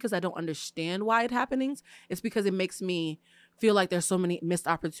isn't because I don't understand why it's happening. It's because it makes me feel like there's so many missed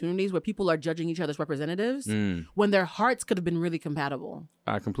opportunities where people are judging each other's representatives when their hearts could have been really compatible.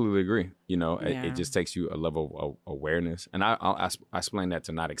 I completely agree. It just takes you a level of awareness. And I explain that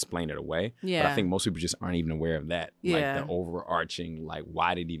to not explain it away. Yeah. But I think most people just aren't even aware of that. Yeah. Like the overarching,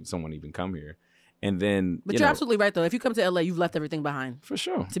 why did someone even come here? And then, but you're absolutely right, though. If you come to LA, you've left everything behind. For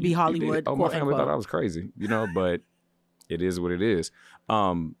sure. To be Hollywood. My family thought I was crazy, but it is what it is.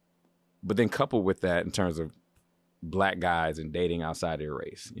 But then coupled with that in terms of Black guys and dating outside their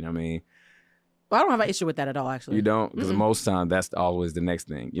race, you know what I mean? Well, I don't have an issue with that at all, actually. You don't? Because most times that's always the next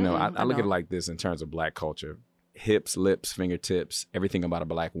thing. I look at it like this in terms of Black culture. Hips, lips, fingertips, everything about a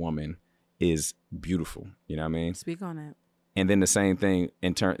Black woman is beautiful. You know what I mean? Speak on it. And then the same thing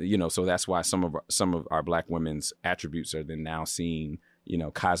in turn, so that's why some of our Black women's attributes are then now seen,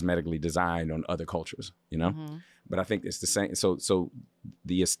 cosmetically designed on other cultures, But I think it's the same. So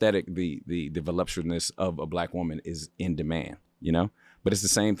the aesthetic, the voluptuousness of a Black woman is in demand, But it's the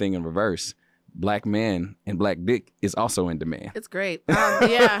same thing in reverse. Black man and Black dick is also in demand. It's great.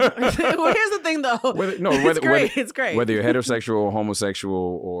 Yeah. Well, here's the thing, though. It's great. Whether you're heterosexual or homosexual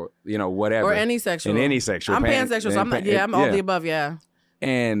or, whatever. Or any sexual. In any sexual. I'm pansexual, so I'm all the above, yeah.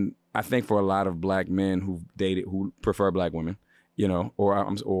 And I think for a lot of Black men who prefer Black women,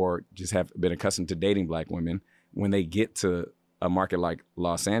 or just have been accustomed to dating Black women, when they get to a market like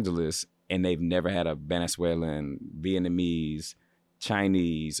Los Angeles and they've never had a Venezuelan, Vietnamese,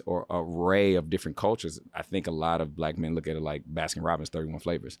 Chinese, or array of different cultures, I think a lot of Black men look at it like Baskin Robbins 31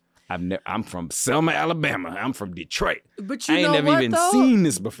 flavors. I'm from Selma, Alabama. I'm from Detroit. But I ain't never even seen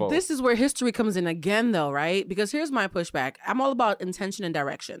this before. This is where history comes in again, though, right? Because here's my pushback. I'm all about intention and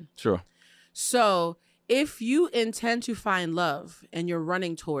direction. Sure. So if you intend to find love and you're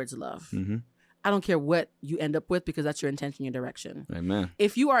running towards love, I don't care what you end up with because that's your intention, your direction. Amen.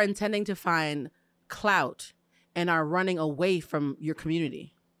 If you are intending to find clout and are running away from your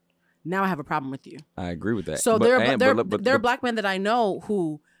community, now I have a problem with you. I agree with that. So there are Black men that I know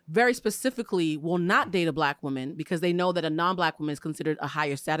who very specifically will not date a Black woman because they know that a non-Black woman is considered a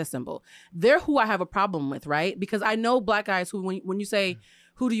higher status symbol. They're who I have a problem with, right? Because I know Black guys who, when you say,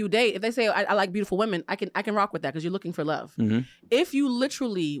 who do you date? If they say, I like beautiful women, I can rock with that because you're looking for love. If you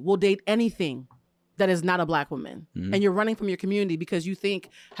literally will date anything that is not a Black woman and you're running from your community because you think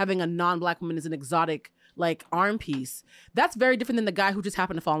having a non-Black woman is an exotic arm piece, that's very different than the guy who just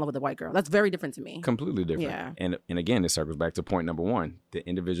happened to fall in love with a white girl. That's very different to me. Completely different. Yeah. And again, it circles back to point number one, the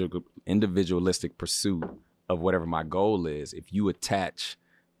individualistic pursuit of whatever my goal is, if you attach,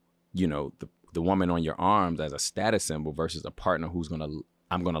 you know, the woman on your arms as a status symbol versus a partner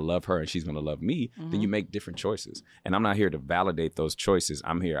I'm gonna love her and she's gonna love me, then you make different choices. And I'm not here to validate those choices.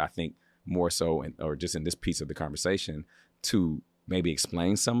 I'm here, I think, more so, or just in this piece of the conversation, to maybe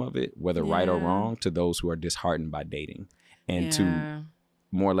explain some of it, whether right or wrong, to those who are disheartened by dating, and to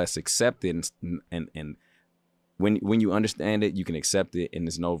more or less accept it. And when you understand it, you can accept it, and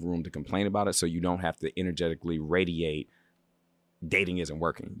there's no room to complain about it. So you don't have to energetically radiate dating isn't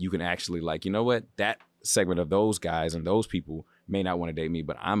working. You can actually, like, you know what, that segment of those guys and those people may not want to date me,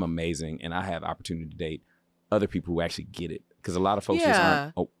 but I'm amazing and I have opportunity to date other people who actually get it. Because a lot of folks just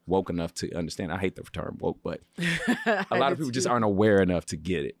aren't woke enough to understand. I hate the term woke, but a lot of people just aren't aware enough to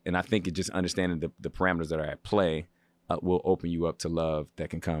get it. And I think it just understanding the parameters that are at play will open you up to love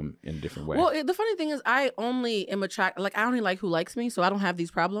that can come in a different way. Well, the funny thing is, I only am attracted, like, I only like who likes me, so I don't have these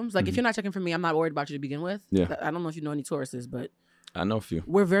problems. Like, if you're not checking for me, I'm not worried about you to begin with. Yeah. I don't know if you know any Tauruses, but I know a few.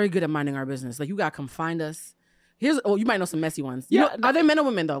 We're very good at minding our business. Like, you gotta come find us. You might know some messy ones. You know, are they men or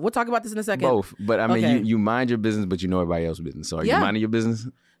women though? We'll talk about this in a second. Both, but I mean, you mind your business, but you know everybody else's business. So are you minding your business?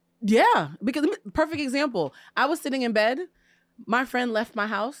 Yeah, because perfect example. I was sitting in bed. My friend left my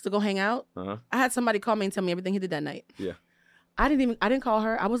house to go hang out. I had somebody call me and tell me everything he did that night. Yeah. I didn't call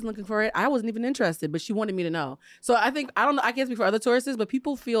her. I wasn't looking for it. I wasn't even interested, but she wanted me to know. So I think, I don't know, I can't speak for other Tauruses, but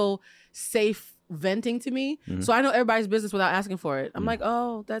people feel safe venting to me. So I know everybody's business without asking for it. I'm like,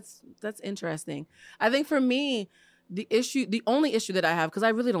 oh, that's interesting. I think for me, the only issue that I have, because I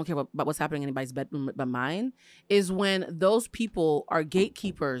really don't care about what's happening in anybody's bedroom but mine, is when those people are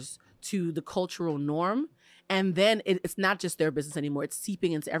gatekeepers to the cultural norm. And then it's not just their business anymore. It's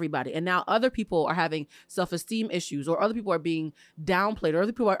seeping into everybody. And now other people are having self-esteem issues, or other people are being downplayed, or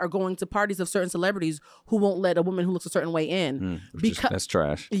other people are going to parties of certain celebrities who won't let a woman who looks a certain way in. That's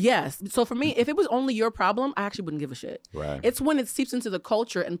trash. Yes. So for me, if it was only your problem, I actually wouldn't give a shit. Right. It's when it seeps into the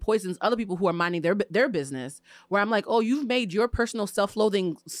culture and poisons other people who are minding their business, where I'm like, oh, you've made your personal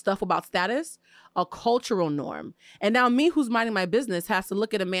self-loathing stuff about status a cultural norm. And now me, who's minding my business, has to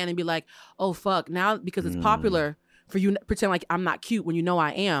look at a man and be like, oh, fuck, now because it's popular for you to pretend like I'm not cute when you know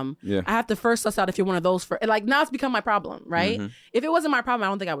I am. Yeah. I have to first suss out if you're one of those. Like, now it's become my problem, right? If it wasn't my problem, I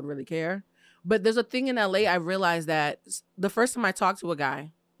don't think I would really care. But there's a thing in LA, I realized that the first time I talk to a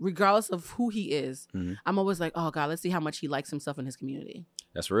guy, regardless of who he is, I'm always like, oh God, let's see how much he likes himself in his community.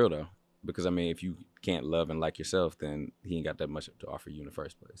 That's real though. Because, I mean, if you can't love and like yourself, then he ain't got that much to offer you in the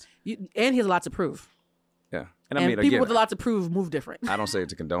first place. And he has a lot to prove. Yeah. And I mean, people with a lot to prove move different. I don't say it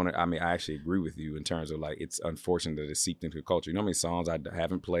to condone it. I mean, I actually agree with you in terms of, like, it's unfortunate that it seeped into the culture. You know how many songs I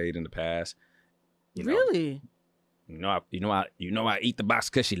haven't played in the past? Really? You know, I eat the box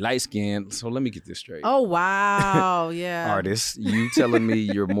because she light skinned. So let me get this straight. Oh wow, yeah. Artist, you telling me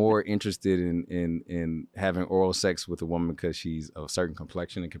you're more interested in having oral sex with a woman because she's of a certain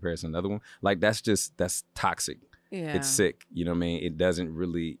complexion in comparison to another one? Like, that's toxic. Yeah. It's sick. You know what I mean? It doesn't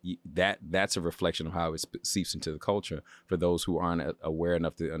really, that's a reflection of how it seeps into the culture for those who aren't aware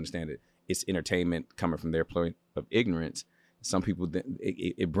enough to understand it. It's entertainment coming from their point of ignorance. Some people,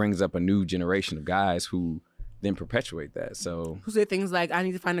 it brings up a new generation of guys who then perpetuate that. So who say things like, I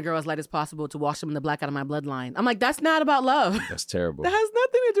need to find a girl as light as possible to wash them in the black out of my bloodline. I'm like, that's not about love. That's terrible. That has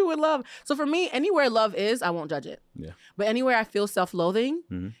nothing to do with love. So for me, anywhere love is, I won't judge it. Yeah. But anywhere I feel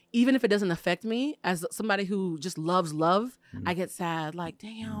self-loathing, even if it doesn't affect me, as somebody who just loves love, I get sad. Like,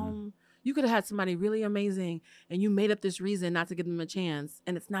 damn, you could have had somebody really amazing and you made up this reason not to give them a chance,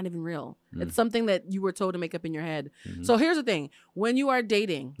 and it's not even real. It's something that you were told to make up in your head. So here's the thing. When you are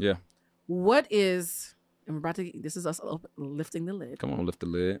dating, what is... And we're about to, this is us lifting the lid. Come on, lift the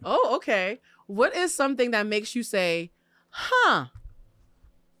lid. Oh, okay. What is something that makes you say, I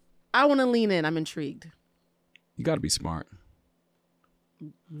want to lean in. I'm intrigued. You got to be smart.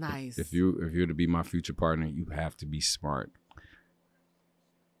 Nice. If you're to be my future partner, you have to be smart.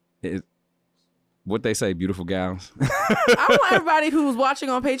 What they say, beautiful gals. I want everybody who's watching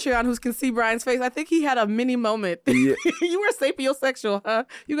on Patreon who can see Brian's face. I think he had a mini moment. Yeah. You were sapiosexual, huh?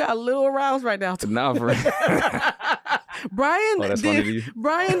 You got a little aroused right now. No, for Brian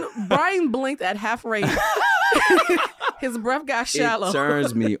blinked at half rate. His breath got shallow. It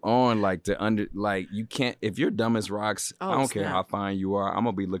turns me on, like, you can't, if you're dumb as rocks, I don't care how fine you are, I'm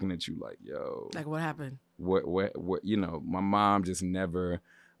gonna be looking at you like, yo. Like, what happened? What you know, my mom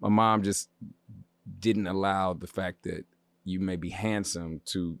just didn't allow the fact that you may be handsome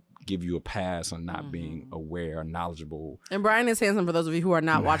to give you a pass on not being aware or knowledgeable. And Brian is handsome, for those of you who are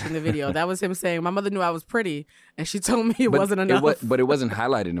not watching the video. That was him saying, my mother knew I was pretty, and she told me it wasn't enough. But it wasn't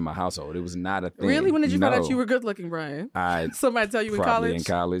highlighted in my household. It was not a thing. Really? When did you find out you were good looking, Brian? Somebody tell you in probably college? in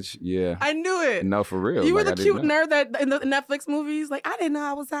college, yeah. I knew it. No, for real. You were the cute nerd that in the Netflix movies. Like, I didn't know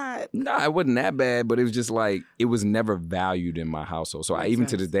I was hot. No, it wasn't that bad, but it was just like, it was never valued in my household. So even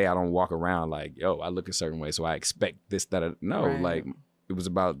to this day, I don't walk around like, yo, I look a certain way, so I expect this, that. No, like, it was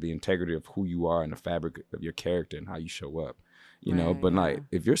about the integrity of who you are and the fabric of your character and how you show up, you know. But like,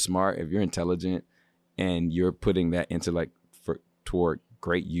 if you're smart, if you're intelligent, and you're putting that into like toward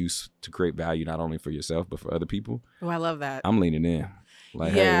great use to create value, not only for yourself but for other people. Oh, I love that. I'm leaning in.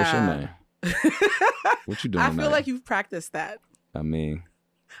 Like, hey, what's your name? What you doing? I feel like you've practiced that. I mean,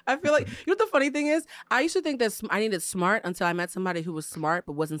 I feel like, you know what the funny thing is? I used to think that I needed smart until I met somebody who was smart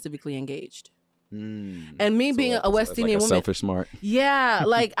but wasn't civically engaged. And me being a West Indian woman, selfish smart. Yeah,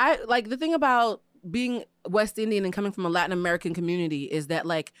 like the thing about being West Indian and coming from a Latin American community is that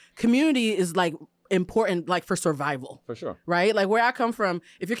like community is like important, like for survival. For sure. Right? Like where I come from,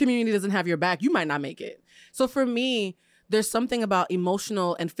 if your community doesn't have your back, you might not make it. So for me, there's something about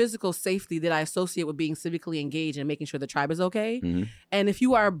emotional and physical safety that I associate with being civically engaged and making sure the tribe is okay. And if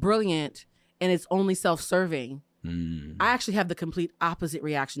you are brilliant and it's only self-serving, I actually have the complete opposite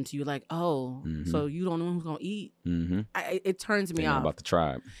reaction to you. Like, oh, so you don't know who's gonna eat. It turns me off. About the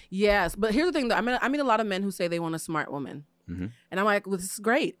tribe. Yes, but here's the thing though. I meet a lot of men who say they want a smart woman, and I'm like, well, this is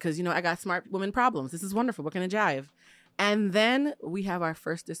great because you know I got smart women problems. This is wonderful. We're gonna jive, and then we have our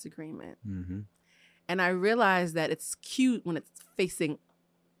first disagreement, and I realize that it's cute when it's facing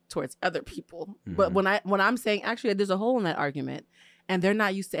towards other people, but when I'm saying actually there's a hole in that argument, and they're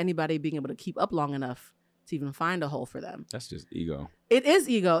not used to anybody being able to keep up long enough to even find a hole for them. That's just ego. It is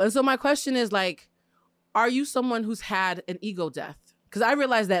ego. And so my question is like, are you someone who's had an ego death? Because I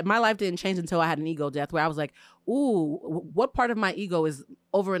realized that my life didn't change until I had an ego death where I was like, ooh, what part of my ego is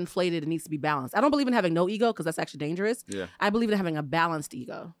overinflated and needs to be balanced? I don't believe in having no ego because that's actually dangerous. Yeah. I believe in having a balanced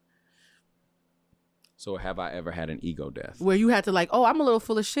ego. So have I ever had an ego death? Where you had to like, oh, I'm a little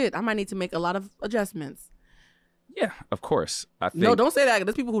full of shit. I might need to make a lot of adjustments. Yeah, of course. I think, no, don't say that.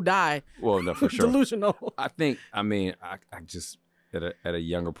 There's people who die. Well, no, for sure. Delusional. I mean, I just, at a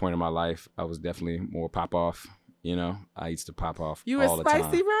younger point in my life, I was definitely more pop off. You know, I used to pop off all the time. You were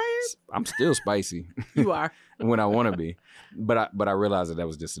spicy, Brian? I'm still spicy. You are. When I want to be. But I realized that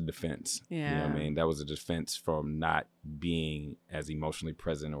was just a defense. Yeah. You know what I mean? That was a defense from not being as emotionally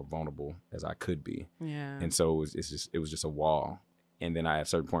present or vulnerable as I could be. Yeah. And so it was just a wall. And then I, at a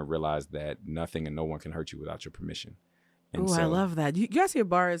certain point, realized that nothing and no one can hurt you without your permission. Oh, I love that. You guys hear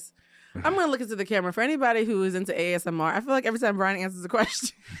bars? I'm going to look into the camera. For anybody who is into ASMR, I feel like every time Brian answers a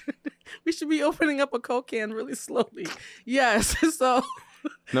question, we should be opening up a Coke can really slowly. Yes. So.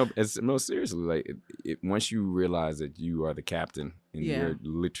 No, seriously. Like, once you realize that you are the captain and you're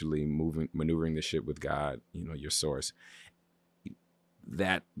literally maneuvering the ship with God, you know, your source,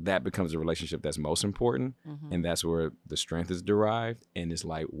 that becomes a relationship that's most important, and that's where the strength is derived. And it's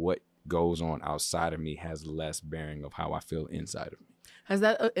like what goes on outside of me has less bearing of how I feel inside of me. Has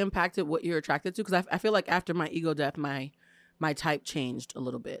that impacted what you're attracted to? Because I feel like after my ego death, my type changed a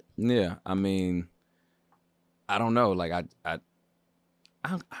little bit. Yeah, I mean, I don't know. Like no, I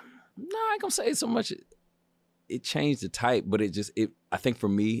ain't gonna say so much. It changed the type, but I think for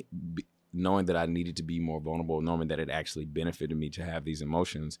me, knowing that I needed to be more vulnerable, knowing that it actually benefited me to have these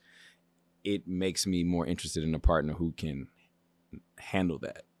emotions, it makes me more interested in a partner who can handle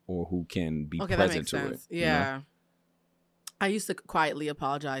that or who can be present to it. Yeah. You know? I used to quietly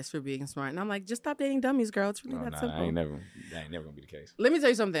apologize for being smart. And I'm like, just stop dating dummies, girl. It's really that simple. That ain't never gonna be the case. Let me tell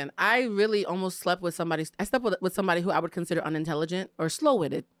you something. I really almost slept with somebody. I slept with somebody who I would consider unintelligent or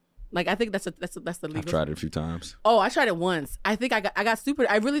slow-witted. Like, I think that's the legal. I've tried it a few times. Oh, I tried it once. I think I got stupid.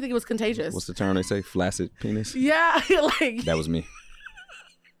 I really think it was contagious. What's the term they say? Flaccid penis? Yeah. Like, that was me.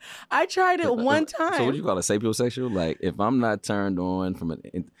 I tried it one time. So what do you call it? Sapiosexual? Like, if I'm not turned on from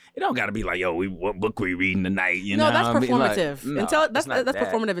it don't got to be like, yo, what book we reading tonight? You know? No, that's performative. Like, that's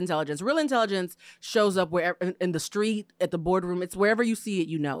performative intelligence. Real intelligence shows up wherever, in the street, at the boardroom. It's wherever you see it,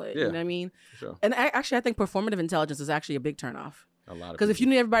 you know it. Yeah, you know what I mean? Sure. And actually, I think performative intelligence is actually a big turnoff. A lot of because if you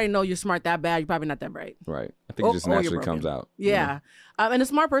need everybody to know you're smart that bad, you're probably not that bright. Right. I think it just naturally comes out. Yeah. You know? And a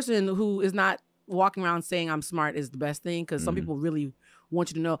smart person who is not walking around saying I'm smart is the best thing because some people really want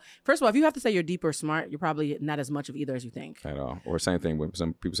you to know. First of all, if you have to say you're deep or smart, you're probably not as much of either as you think. At all. Or same thing when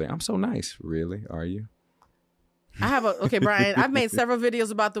some people say, I'm so nice. Really? Are you? Okay, Brian, I've made several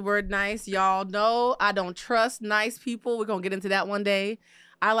videos about the word nice. Y'all know I don't trust nice people. We're going to get into that one day.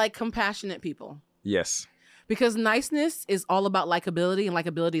 I like compassionate people. Yes. Because niceness is all about likability, and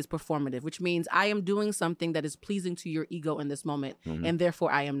likability is performative, which means I am doing something that is pleasing to your ego in this moment, and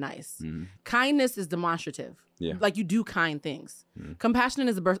therefore I am nice. Kindness is demonstrative. Yeah. Like you do kind things. Compassionate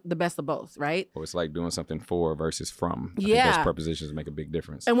is the best of both, right? Or it's like doing something for versus from. I Yeah. think those prepositions make a big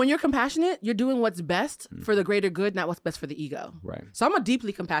difference. And when you're compassionate, you're doing what's best for the greater good, not what's best for the ego. Right. So I'm a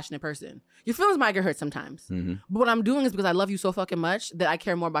deeply compassionate person. Your feelings might get hurt sometimes. But what I'm doing is because I love you so fucking much that I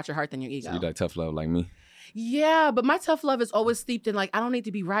care more about your heart than your ego. So you like tough love like me? Yeah, but my tough love is always steeped in like, I don't need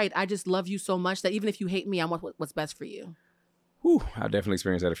to be right. I just love you so much that even if you hate me, I want what's best for you. Whew, I've definitely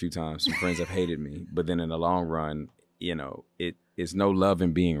experienced that a few times. Some friends have hated me, but then in the long run, you know, it's no love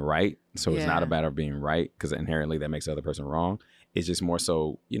in being right. So it's not a matter of being right, because inherently that makes the other person wrong. It's just more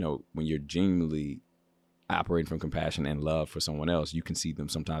so, you know, when you're genuinely operating from compassion and love for someone else, you can see them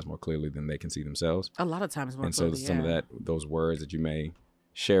sometimes more clearly than they can see themselves. A lot of times more and clearly, so some of those words that you may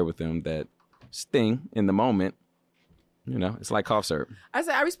share with them that sting in the moment, you know, it's like cough syrup. I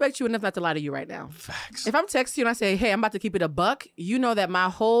say I respect you enough not to lie to you right now. Facts. If I'm texting you and I say, hey, I'm about to keep it a buck, you know that my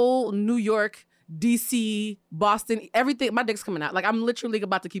whole New York, DC, Boston, everything, my dick's coming out. Like I'm literally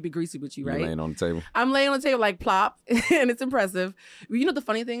about to keep it greasy with you, right? You're laying on the table. I'm laying on the table like plop, and it's impressive. You know, the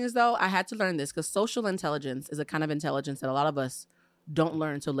funny thing is though, I had to learn this because social intelligence is a kind of intelligence that a lot of us don't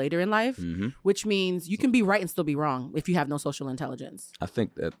learn until later in life, which means you can be right and still be wrong if you have no social intelligence. I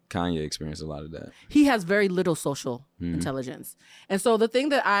think that Kanye experienced a lot of that. He has very little social intelligence. And so the thing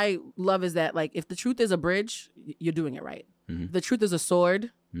that I love is that like if the truth is a bridge, you're doing it right. The truth is a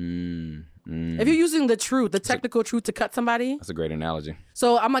sword. If you're using the truth, the technical truth to cut somebody. That's a great analogy.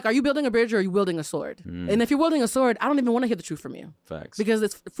 So I'm like, are you building a bridge or are you wielding a sword? And if you're wielding a sword, I don't even want to hear the truth from you. Facts. Because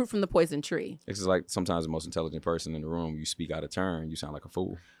it's fruit from the poison tree. It's just like sometimes the most intelligent person in the room, you speak out of turn, you sound like a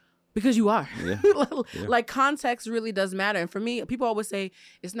fool. Because you are. Yeah. Like context really does matter. And for me, people always say,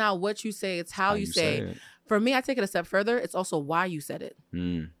 it's not what you say, it's how you say it. For me, I take it a step further. It's also why you said it.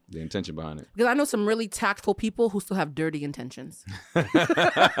 The intention behind it. Because I know some really tactful people who still have dirty intentions.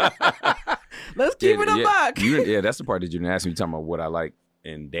 Let's keep it a buck. That's the part that you didn't ask me. You're talking about what I like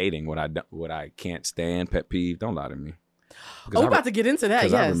in dating, what I can't stand, pet peeve. Don't lie to me. We're about to get into that.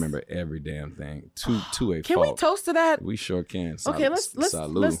 Yes, I remember every damn thing to a fault. Can we toast to that? We sure can. Okay, let's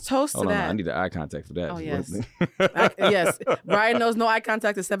toast to that. I need the eye contact for that. Oh yes, yes. Brian knows no eye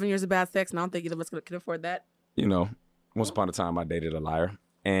contact is 7 years of bad sex, and I don't think either of us can afford that. You know, once upon a time I dated a liar,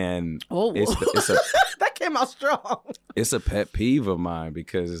 and it's a that came out strong. It's a pet peeve of mine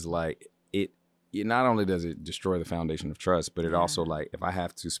because it's like it not only does it destroy the foundation of trust, but it also like if I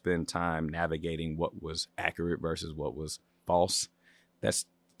have to spend time navigating what was accurate versus what was false, that's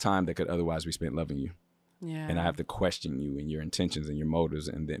time that could otherwise be spent loving you. Yeah. And I have to question you and your intentions and your motives,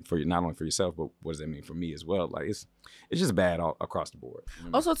 and then for not only for yourself, but what does that mean for me as well? Like it's just bad all across the board. You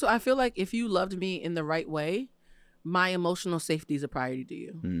know? Also, too, I feel like if you loved me in the right way, my emotional safety is a priority to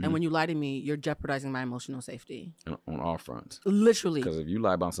you. And when you lie to me, you're jeopardizing my emotional safety. On all fronts. Literally. Because if you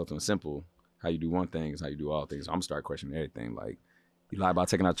lie about something simple, how you do one thing is how you do all things. I'm gonna start questioning everything. Like you lie about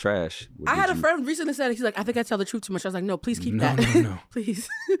taking out trash. I had a friend recently said, he's like, I think I tell the truth too much. I was like, no, please keep that. No. Please.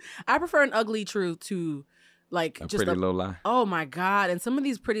 I prefer an ugly truth to like a just pretty little lie. Oh my God. And some of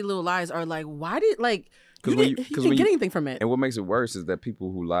these pretty little lies are like, why did like you didn't get anything from it. And what makes it worse is that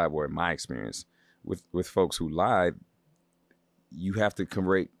people who lie, or in my experience, with folks who lied, you have to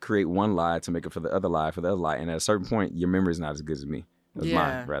create one lie to make it for the other lie, and at a certain point, your memory is not as good as me,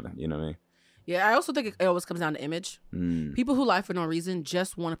 mine, rather. You know what I mean? Yeah, I also think it always comes down to image. People who lie for no reason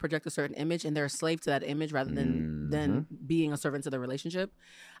just want to project a certain image, and they're a slave to that image rather than being a servant to the relationship.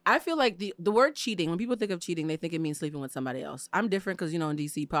 I feel like the word cheating, when people think of cheating, they think it means sleeping with somebody else. I'm different because, you know, in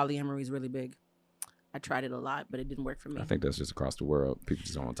DC, polyamory is really big. I tried it a lot, but it didn't work for me. I think that's just across the world. People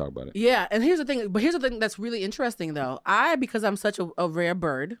just don't want to talk about it. Yeah, and here's the thing that's really interesting, though. Because I'm such a rare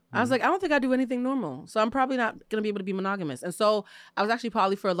bird, I was like, I don't think I do anything normal. So I'm probably not going to be able to be monogamous. And so I was actually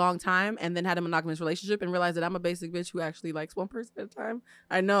poly for a long time and then had a monogamous relationship and realized that I'm a basic bitch who actually likes one person at a time.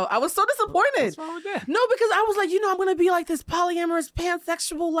 I know. I was so disappointed. What's wrong with that? No, because I was like, you know, I'm going to be like this polyamorous,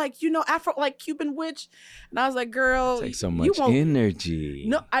 pansexual, like, you know, Afro, like Cuban witch. And I was like, girl. Take so much energy.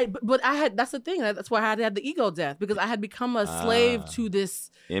 No, but I had, that's the thing. That's why I had to have the ego death, because I had become a slave to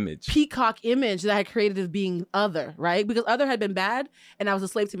this image, peacock image that I had created of being other, right? Because other had been bad and I was a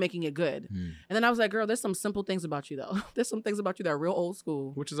slave to making it good. And then I was like, girl, there's some simple things about you though. There's some things about you that are real old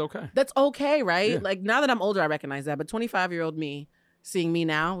school. Which is okay. That's okay, right? Yeah. Like now that I'm older, I recognize that. But 25-year-old me seeing me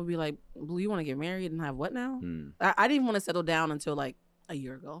now would be like, Blue, you want to get married and have what now? I didn't even want to settle down until like a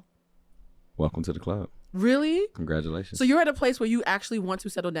year ago. Welcome to the club. Really? Congratulations. So you're at a place where you actually want to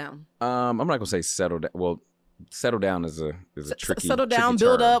settle down? I'm not going to say settle down. Well, settle down is a tricky. Settle down, tricky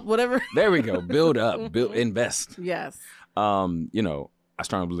build term. up, whatever. There we go. Build up, build, invest. Yes. You know, I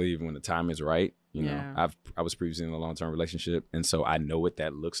strongly believe when the time is right. You know, Yeah. I was previously in a long-term relationship, and so I know what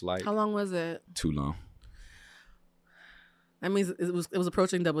that looks like. How long was it? Too long. That means it was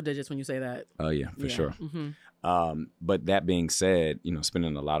approaching double digits when you say that. Oh yeah, for sure. Mm-hmm. But that being said, you know,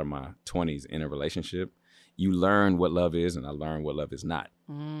 spending a lot of my 20s in a relationship, you learn what love is, and I learned what love is not.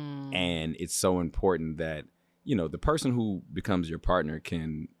 And it's so important that, you know, the person who becomes your partner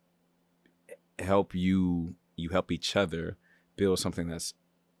can help you help each other build something that's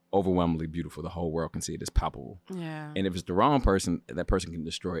overwhelmingly beautiful. The whole world can see it. It's palpable. Yeah. And if it's the wrong person, that person can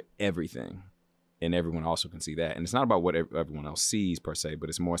destroy everything. And everyone also can see that. And it's not about what everyone else sees per se, but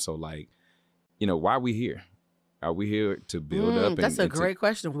it's more so like, you know, why are we here? Are we here to build up? That's a great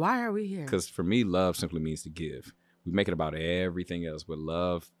question. Why are we here? Because for me, love simply means to give. We make it about everything else, but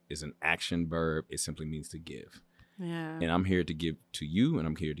love is an action verb. It simply means to give. Yeah. And I'm here to give to you, and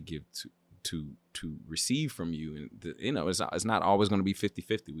I'm here to give to receive from you. And you know, it's not always going to be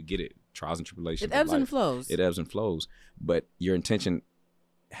 50-50. We get it. Trials and tribulations. It ebbs and flows. It ebbs and flows. But your intention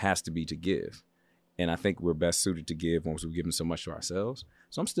has to be to give. And I think we're best suited to give once we've given so much to ourselves.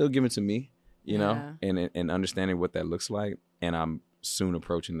 So I'm still giving to me, you know, and understanding what that looks like. And I'm soon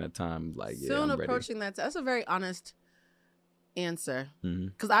approaching that time. Like, soon I'm approaching ready. that. That's a very honest answer. Mm-hmm.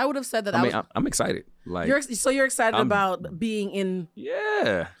 Because I would have said that. I'm excited. Like, you're excited about being in.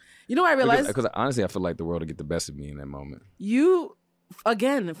 Yeah. You know what I realized? Because honestly, I feel like the world will get the best of me in that moment. You,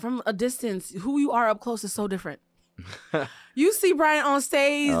 again, from a distance, who you are up close is so different. You see Brian on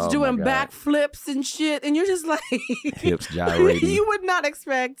stage doing backflips and shit, and you're just like hips gyrating. You would not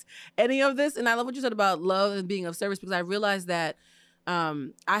expect any of this. And I love what you said about love and being of service, because I realized that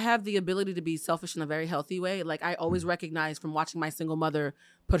I have the ability to be selfish in a very healthy way. Like, I always recognize from watching my single mother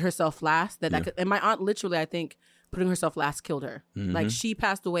put herself last that I could, and my aunt literally, I think, putting herself last killed her. Like, she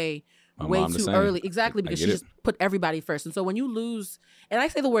passed away way too early. Exactly, because she just put everybody first. And so when you lose, and I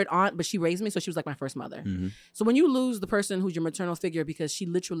say the word aunt, but she raised me, so she was like my first mother. So when you lose the person who's your maternal figure because she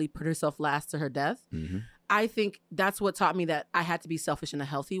literally put herself last to her death, I think that's what taught me that I had to be selfish in a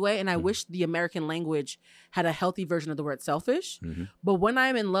healthy way. And I wish the American language had a healthy version of the word selfish. But when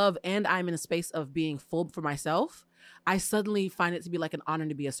I'm in love and I'm in a space of being full for myself, I suddenly find it to be like an honor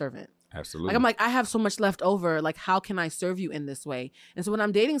to be a servant. Absolutely. Like, I'm like, I have so much left over. Like, how can I serve you in this way? And so when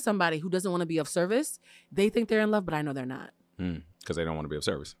I'm dating somebody who doesn't want to be of service, they think they're in love, but I know they're not. Because they don't want to be of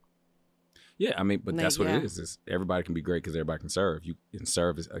service. Yeah, I mean, but that's what it is. Everybody can be great because everybody can serve. You can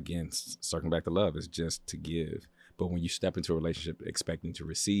serve is, again, circling back to love, is just to give. But when you step into a relationship expecting to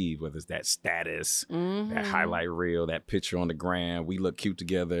receive, whether it's that status, that highlight reel, that picture on the gram, we look cute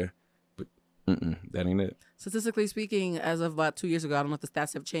together, but that ain't it. Statistically speaking, as of about 2 years ago, I don't know if the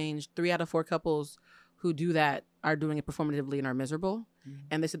stats have changed, 3 out of 4 couples who do that are doing it performatively and are miserable.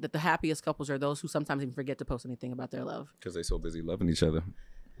 And they said that the happiest couples are those who sometimes even forget to post anything about their love. Because they're so busy loving each other.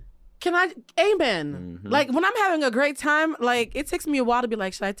 Amen. Like, when I'm having a great time, like, it takes me a while to be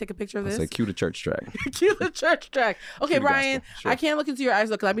like, should I take a picture of this? I say, cue the church track. Cue the church track. Okay, Brian, sure. I can't look into your eyes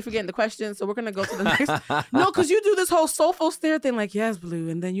though, because I'd be forgetting the question. So we're going to go to the next. No, because you do this whole soulful stare thing, like, yes, Blue.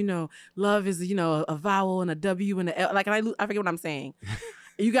 And then, you know, love is, you know, a vowel and a W and an L. Like, and I forget what I'm saying.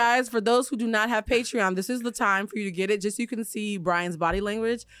 You guys, for those who do not have Patreon, this is the time for you to get it, just so you can see Brian's body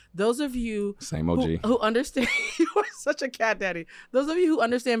language. Those of you Same OG. who understand, you are such a cat daddy. Those of you who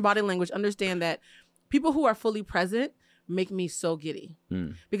understand body language understand that people who are fully present make me so giddy.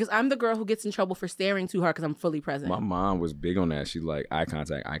 Because I'm the girl who gets in trouble for staring too hard because I'm fully present. My mom was big on that. She's like, eye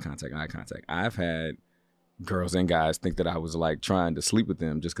contact, eye contact, eye contact. I've had girls and guys think that I was like trying to sleep with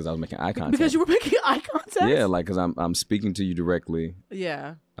them just because I was making eye contact. Because you were making eye contact? Yeah, like because I'm speaking to you directly.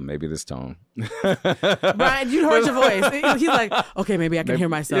 Yeah. Maybe this tone. Brian, you heard your voice. He's like, okay, maybe I can hear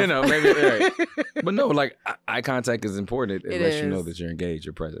myself. You know, maybe. Right. But no, like eye contact is important. It lets is. you know that you're engaged,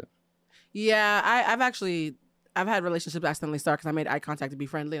 you're present. Yeah, I've had relationships accidentally start because I made eye contact to be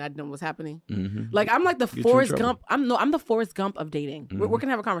friendly and I didn't know what was happening. Like, I'm like the Forrest Gump. I'm the Forrest Gump of dating. We're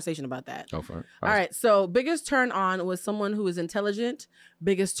gonna have a conversation about that. Oh, fine. All right. So, biggest turn on was someone who is intelligent.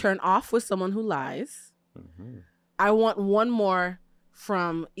 Biggest turn off was someone who lies. I want one more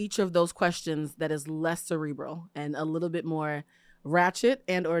from each of those questions that is less cerebral and a little bit more ratchet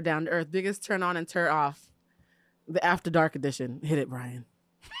and or down to earth. Biggest turn on and turn off. The After Dark edition. Hit it, Brian.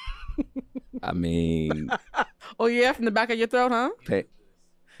 I mean, oh yeah, from the back of your throat,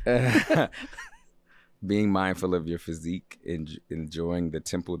 huh? Being mindful of your physique, enjoying the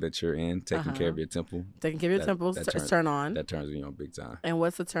temple that you're in, taking care of your temple. Taking care of your temples, turn on. That turns me on big time. And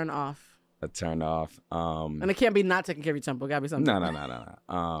what's the turn off? A turn off. And it can't be not taking care of your temple. Gotta be something.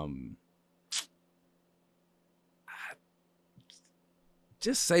 No.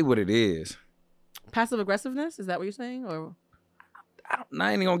 just say what it is. Passive aggressiveness? Is that what you're saying? Or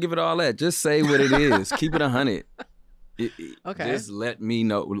I ain't gonna give it all that. Just say what it is. Keep it 100. Okay. Just let me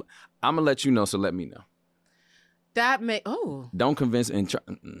know. I'm gonna let you know, so let me know. That Don't convince and try.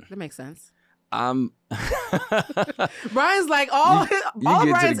 That makes sense. I'm Brian's like all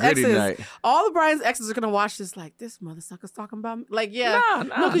Brian's exes. Night. All of Brian's exes are gonna watch this like this motherfucker's talking about me. Like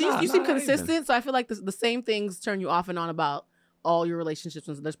because you seem consistent, so I feel like the same things turn you off and on about all your relationships.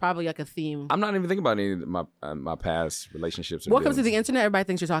 And so there's probably like a theme. I'm not even thinking about any of my past relationships. What comes to the internet? Everybody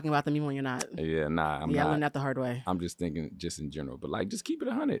thinks you're talking about them even when you're not. Yeah, nah, I'm not. I learned that the hard way. I'm just thinking just in general, but like just keep it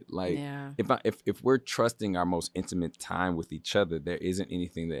 100. Like yeah. if we're trusting our most intimate time with each other, there isn't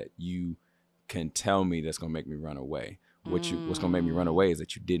anything that you can tell me that's gonna make me run away. What's gonna make me run away is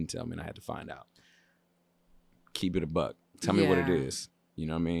that you didn't tell me and I had to find out. Keep it a buck. Tell me what it is. You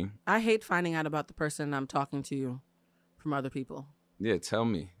know what I mean? I hate finding out about the person I'm talking to from other people. Yeah, tell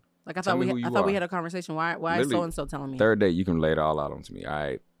me. Like I thought we had a conversation. Why is so and so telling me? Third date, you can lay it all out onto me. All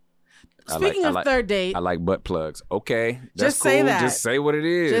right. Speaking of third date, I like butt plugs. Okay, that's just say cool. That. Just say what it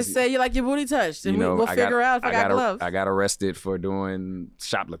is. Just say you like your booty touched, and we'll figure out if I got gloves. I got arrested for doing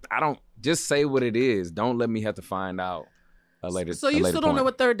shoplifting. Just say what it is. Don't let me have to find out later. So you still don't know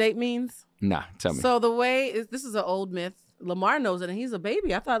what third date means? Nah, tell me. So this is an old myth. Lamar knows it, and he's a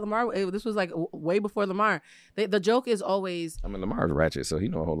baby. I thought this was like way before Lamar. The joke is always. I mean, Lamar's ratchet, so he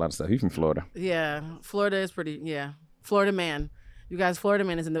know a whole lot of stuff. He's from Florida. Yeah, Florida is pretty. Yeah, Florida man. You guys, Florida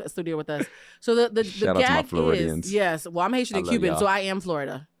man is in the studio with us. So the Shout gag out to my Floridians. is yes. Well, I'm Haitian and Cuban, y'all. so I am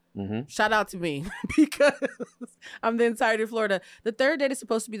Florida. Mm-hmm. Shout out to me because I'm the entirety of Florida. The third date is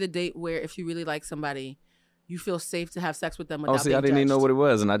supposed to be the date where if you really like somebody, you feel safe to have sex with them without being I didn't even know what it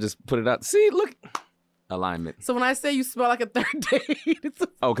was, and I just put it out. See, look. Alignment. So when I say you smell like a third date,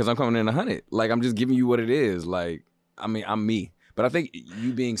 because I'm coming in 100. Like I'm just giving you what it is. Like I mean, I'm me. But I think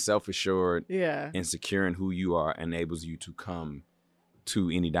you being self-assured and secure in who you are enables you to come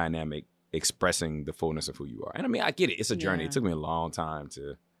to any dynamic expressing the fullness of who you are. And I mean, I get it. It's a journey. It took me a long time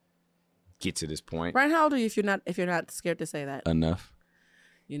to get to this point. Brian, how old are you if you're not scared to say that? Enough.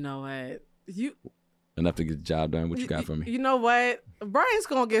 You know what? Enough to get the job done. What you got for me? You know what? Brian's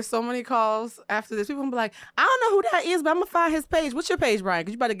going to get so many calls after this. People going to be like, I don't know who that is, but I'm going to find his page. What's your page, Brian?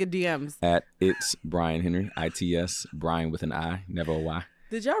 Because you better get DMs. At It's Brian Henry, ITS, Brian with an I, never a Y.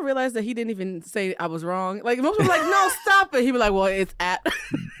 Did y'all realize that he didn't even say I was wrong? Like, most people are like, no, stop it. He'd be like, well, it's at.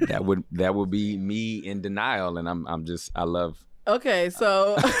 That would be me in denial. And I love. Okay,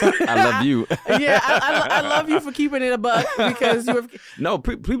 so I love you. Yeah, I love you for keeping it a buck because you have. No,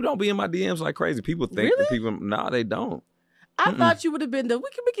 people don't be in my DMs like crazy. People think that people. No, they don't. I thought you would have been the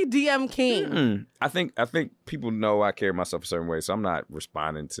wiki DM king. I think people know I carry myself a certain way, so I'm not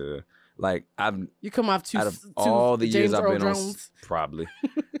responding to like You come off too. Out of all the years I've been Jones. on, probably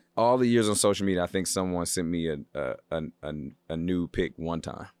all the years on social media, I think someone sent me a new pic one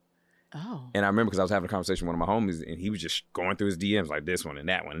time. Oh. And I remember because I was having a conversation with one of my homies, and he was just going through his DMs like this one and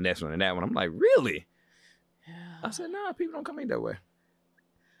that one and this one and that one. I'm like, really? Yeah. I said, nah, people don't come in that way.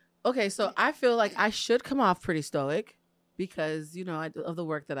 Okay, so I feel like I should come off pretty stoic because, of the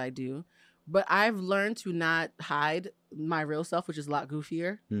work that I do. But I've learned to not hide my real self, which is a lot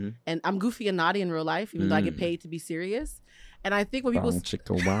goofier. Mm-hmm. And I'm goofy and naughty in real life, even though I get paid to be serious. And I think when people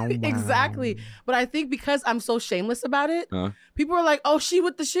exactly, but I think because I'm so shameless about it, people are like, "Oh, she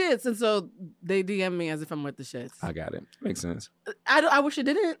with the shits," and so they DM me as if I'm with the shits. I got it. Makes sense. I wish it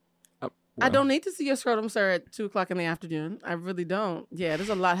didn't. Well. I don't need to see your scrotum, sir, at 2:00 in the afternoon. I really don't. Yeah, there's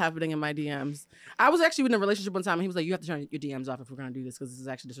a lot happening in my DMs. I was actually in a relationship one time, and he was like, "You have to turn your DMs off if we're gonna do this because this is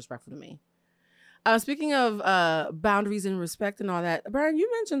actually disrespectful to me." Speaking of boundaries and respect and all that, Brian, you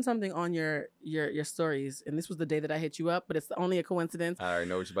mentioned something on your stories, and this was the day that I hit you up, but it's only a coincidence. I already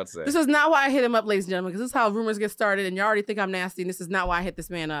know what you're about to say. This is not why I hit him up, ladies and gentlemen, because this is how rumors get started, and you already think I'm nasty, and this is not why I hit this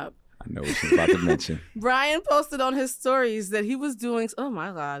man up. I know what you're about to mention. Brian posted on his stories that he was doing, oh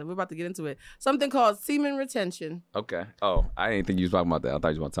my God, we're about to get into it, something called semen retention. Okay. Oh, I didn't think you was talking about that. I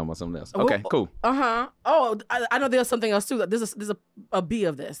thought you were talking about something else. Okay, cool. Uh-huh. Oh, I know there's something else too. There's a B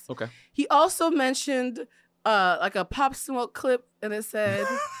of this. Okay. He also mentioned like a Pop Smoke clip, and it said,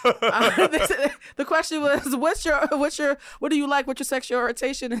 the question was, what do you like? What's your sexual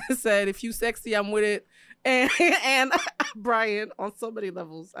orientation? And it said, if you sexy, I'm with it. And Brian, on so many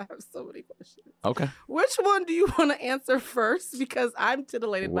levels, I have so many questions. Okay. Which one do you want to answer first? Because I'm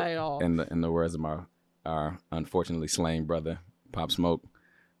titillated by it all. In the words of our unfortunately slain brother, Pop Smoke,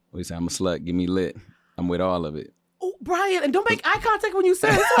 we say, I'm a slut, give me lit. I'm with all of it. Oh, Brian, and don't make eye contact when you say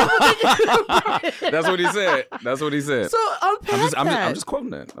it. That's what he said. That's what he said. So unpack that. I'm just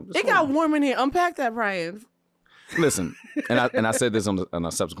quoting that. Got warm in here. Unpack that, Brian. Listen, and I said this on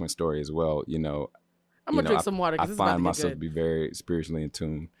a subsequent story as well. You know, I'm gonna drink some water. I This is about to find get myself good. to be very spiritually in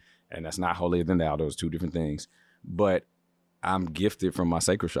tune, and that's not holier than thou. Those two different things. But I'm gifted from my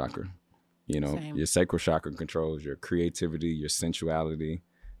sacral chakra. You know, Same. your sacral chakra controls your creativity, your sensuality,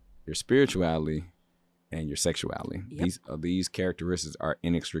 your spirituality, and your sexuality. Yep. These characteristics are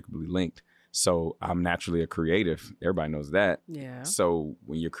inextricably linked. So I'm naturally a creative. Everybody knows that. Yeah. So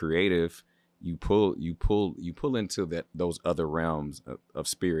when you're creative, you pull into those other realms of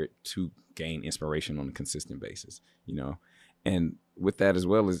spirit to gain inspiration on a consistent basis. You know, and with that as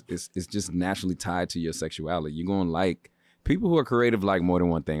well, it's just naturally tied to your sexuality. You're going to like people who are creative like more than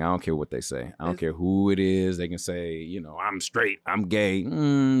one thing. I don't care what they say. I don't care who it is. They can say, you know, I'm straight, I'm gay.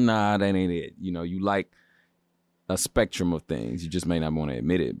 Nah, that ain't it. You know, you like a spectrum of things. You just may not want to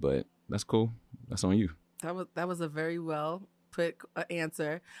admit it, but that's cool. That's on you. That was a very well put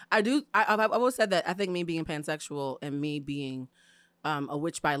answer. I've always said that I think me being pansexual and me being a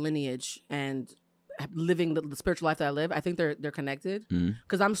witch by lineage and living the spiritual life that I live, I think they're connected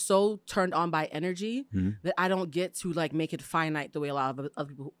because I'm so turned on by energy that I don't get to like make it finite the way a lot of other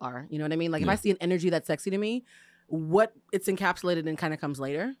people are. You know what I mean? Like if I see an energy that's sexy to me, what it's encapsulated in kind of comes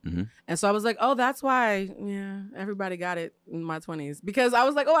later. And so I was like, oh, that's why, everybody got it in my 20s. Because I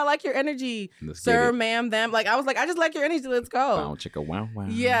was like, oh, I like your energy, sir, ma'am, them. Like, I was like, I just like your energy. Let's go. Wow, chicka, wow, wow.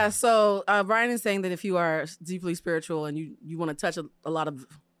 Yeah, so Brian is saying that if you are deeply spiritual and you want to touch a lot of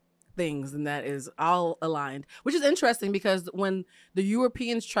things, and that is all aligned, which is interesting because when the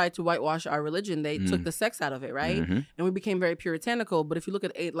Europeans tried to whitewash our religion, they took the sex out of it, right? And we became very puritanical. But if you look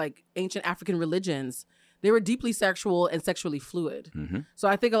at like ancient African religions, they were deeply sexual and sexually fluid. So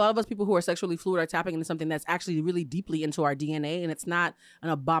I think a lot of us people who are sexually fluid are tapping into something that's actually really deeply into our DNA, and it's not an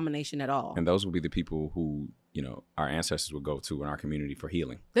abomination at all. And those will be the people who, you know, our ancestors would go to in our community for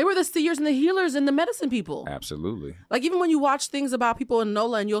healing. They were the seers and the healers and the medicine people. Absolutely. Like even when you watch things about people in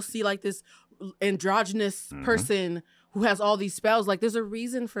NOLA and you'll see like this androgynous person who has all these spells, like there's a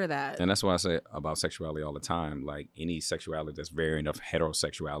reason for that. And that's why I say about sexuality all the time, like any sexuality that's varying of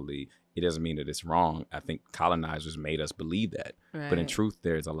heterosexuality, it doesn't mean that it's wrong. I think colonizers made us believe that. Right. But in truth,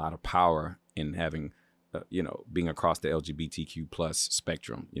 there's a lot of power in having, you know, being across the LGBTQ plus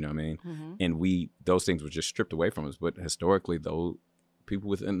spectrum, you know what I mean? And those things were just stripped away from us. But historically, though, people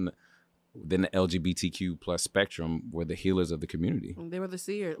within the LGBTQ plus spectrum were the healers of the community. They were the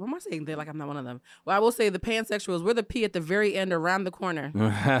seers. What am I saying? They're like, I'm not one of them. Well, I will say the pansexuals, we're the P at the very end around the corner.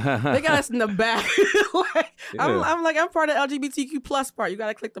 They got us in the back. I'm part of the LGBTQ plus part. You got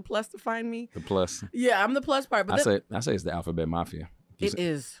to click the plus to find me. The plus. Yeah, I'm the plus part. But I say it's the alphabet mafia. It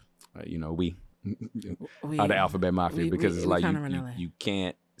is. You know, we are the alphabet mafia because it's like you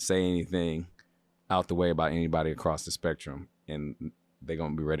can't say anything out the way about anybody across the spectrum, and they're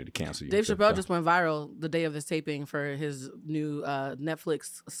going to be ready to cancel you. Dave Chappelle just went viral the day of this taping for his new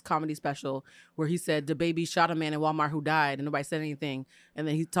Netflix comedy special where he said the baby shot a man in Walmart who died and nobody said anything. And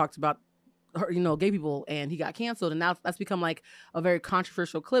then he talked about, you know, gay people and he got canceled. And now that's become like a very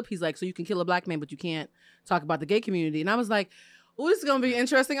controversial clip. He's like, so you can kill a black man, but you can't talk about the gay community. And I was like, oh, this is going to be an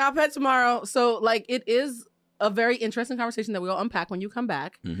interesting op-ed tomorrow. So like it is a very interesting conversation that we'll unpack when you come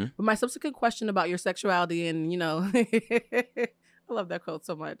back. But my subsequent question about your sexuality and, you know... I love that quote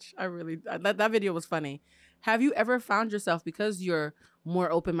so much. I really, that video was funny. Have you ever found yourself, because you're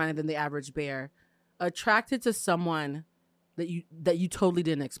more open-minded than the average bear, attracted to someone that you totally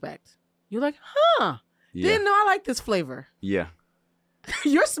didn't expect? You're like, didn't know I like this flavor. Yeah.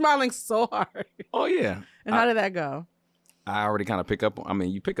 You're smiling so hard. Oh, yeah. And how did that go? I already kind of pick up on,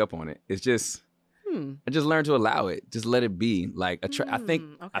 you pick up on it. It's just, I just learned to allow it. Just let it be. Like, I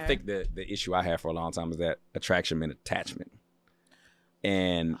think the issue I had for a long time is that attraction meant attachment.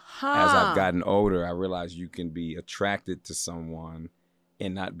 And as I've gotten older, I realized you can be attracted to someone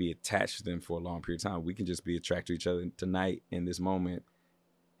and not be attached to them for a long period of time. We can just be attracted to each other tonight in this moment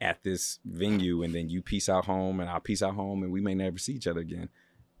at this venue, and then you peace out home and I'll peace out home, and we may never see each other again.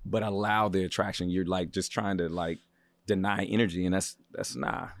 But allow the attraction. You're like just trying to like deny energy, and that's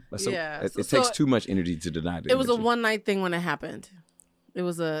nah. It takes too much energy to deny the energy. It was a one night thing when it happened. It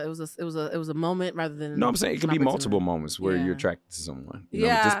was a moment rather than. No, I'm saying it can be multiple moments where you're attracted to someone. You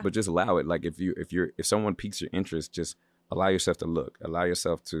know, just allow it. Like if someone piques your interest, just allow yourself to look. Allow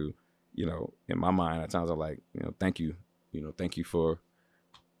yourself to, you know. In my mind, at times I'm like, you know, thank you. You know, thank you for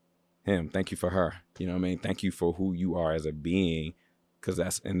him. Thank you for her. You know what I mean? Thank you for who you are as a being. Because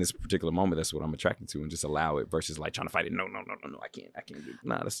that's in this particular moment, that's what I'm attracted to, and just allow it versus like trying to fight it. No, I can't do it.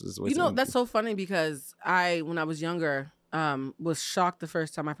 Nah, this is what you know. That's so funny because when I was younger, was shocked the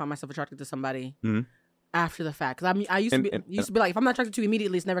first time I found myself attracted to somebody, after the fact. Because I used to be like, if I'm not attracted to you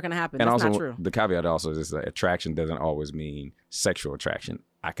immediately, it's never gonna happen. And That's also, not true. the caveat also is that attraction doesn't always mean sexual attraction.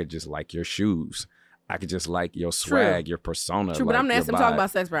 I could just like your shoes. I could just like your swag, your persona. True, but I'm nasty. I'm talking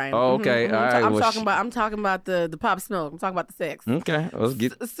about sex, Brian. Oh, okay. All right. I'm talking about the pop smoke. I'm talking about the sex. Okay. Let's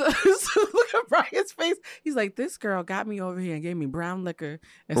get. So look at Brian's face. He's like, this girl got me over here and gave me brown liquor.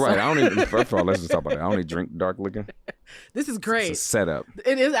 And Right. I don't even. First of all, let's just talk about that. I only drink dark liquor. This is great. It's a setup.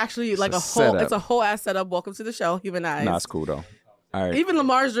 It is actually like a whole. Setup. It's a whole ass setup. Welcome to the show, Humanized. Nah, it's cool though. All right. Even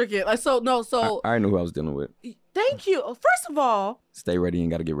Lamar's drinking. Like so. No. So I already knew who I was dealing with. thank you. First of all, Stay ready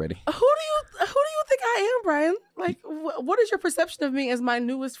and got to get ready. who do you think I am, Brian? Like, what is your perception of me as my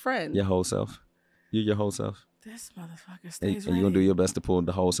newest friend? Your whole self. You're your whole self. This motherfucker And stays you're gonna do your best to pull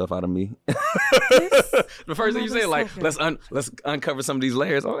the whole self out of me. This The first thing you say, like, motherfucker. let's uncover some of these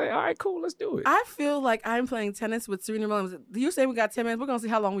layers. Okay, all right, cool, let's do it. I feel like I'm playing tennis with Serena Williams. You say we got 10 minutes. We're gonna see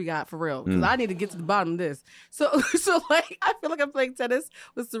how long we got for real. Because I need to get to the bottom of this. So like I feel like I'm playing tennis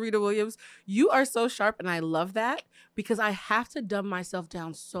with Serena Williams. You are so sharp, and I love that because I have to dumb myself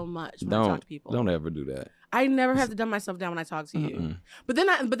down so much when I talk to people. Don't ever do that. I never have to dumb myself down when I talk to you. Mm-mm. But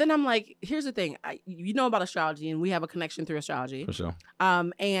then I'm like, here's the thing. You know about astrology, and we have a connection through astrology. For sure.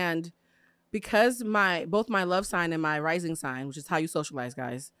 And because both my love sign and my rising sign, which is how you socialize,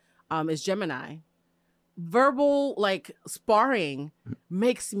 guys, is Gemini. Verbal like sparring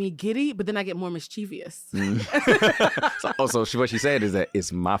makes me giddy, but then I get more mischievous. So what she said is that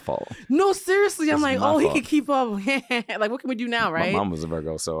it's my fault. No, seriously, I'm It's like, my he fault. can keep up. Like, what can we do now, right? My mom was a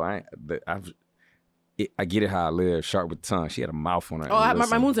Virgo, so I get it how I live, sharp with the tongue. She had a mouth on her. Oh,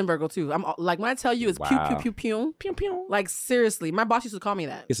 my moon's in Virgo too. I'm like, when I tell you it's pew Wow. pew pew pew Pew, pew. like seriously, my boss used to call me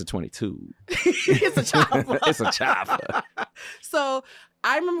that. It's a 22. It's a chopper. It's a chopper. So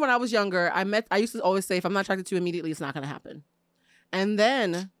I remember when I was younger, I used to always say, if I'm not attracted to you immediately, it's not going to happen. And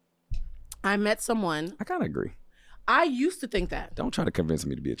then I met someone. I kind of agree. I used to think that. Don't try to convince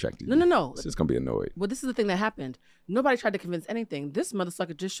me to be attracted. No. It's just gonna be annoyed. Well, this is the thing that happened. Nobody tried to convince anything. This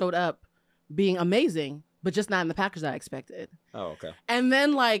motherfucker just showed up being amazing, but just not in the package that I expected. Oh, okay. And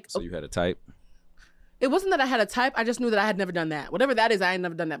then like, So you had a type. it wasn't that I had a type. I just knew that I had never done that. Whatever that is, I had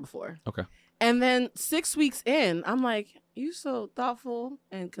never done that before. Okay. And then 6 weeks in, I'm like, you so thoughtful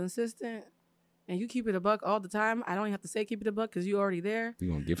and consistent, and you keep it a buck all the time. I don't even have to say keep it a buck because you already there.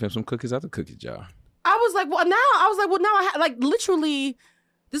 You gonna give him some cookies out the cookie jar? I was like, well, now I like literally,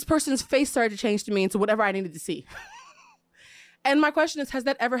 this person's face started to change to me into whatever I needed to see. And my question is, has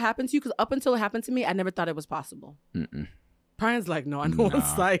that ever happened to you? Because up until it happened to me, I never thought it was possible. Mm-mm. Brian's like, no, I know on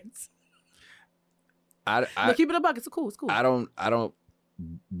sight. But keep it a buck. It's cool. It's cool. I don't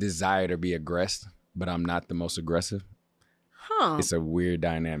desire to be aggressed, but I'm not the most aggressive. Huh? It's a weird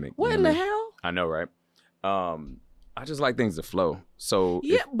dynamic. What in the hell? I know, right? I just like things to flow. So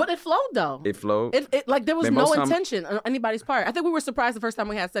Yeah, but it flowed though. it flowed. It like there was Man, no most time- intention on anybody's part. I think we were surprised the first time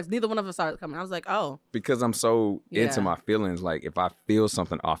we had sex. Neither one of us saw it coming. I was like, oh, Because I'm so Yeah. into my feelings. Like if I feel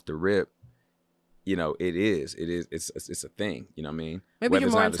something off the rip, you know, it's a thing. You know what I mean? maybe Whether you're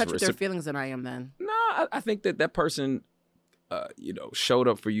it's more not in this touch with their recip- feelings than I am then. No, I think that person, showed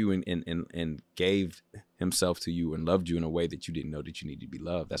up for you and gave himself to you and loved you in a way that you didn't know that you needed to be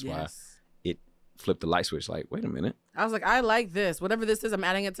loved. That's why Yes. it flipped the light switch. Like, wait a minute. I was like, I like this. Whatever this is, I'm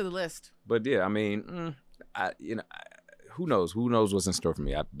adding it to the list. But yeah, I mean, who knows? Who knows what's in store for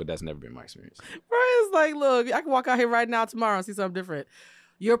me? But that's never been my experience. Brian's like, look, I can walk out here right now tomorrow and see something different.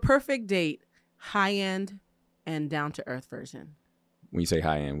 Your perfect date, high end and down to earth version. When you say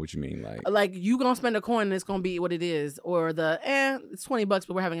high end, what you mean? Like you gonna spend a coin and it's gonna be what it is, or it's $20, but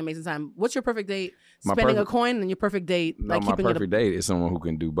we're having an amazing time. What's your perfect date? My Spending a perfect- coin and your perfect date, No, like my keeping perfect date is someone who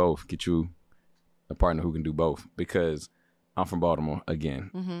can do both. Get you a partner who can do both. Because I'm from Baltimore again.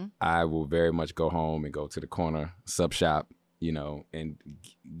 Mm-hmm. I will very much go home and go to the corner sub shop, and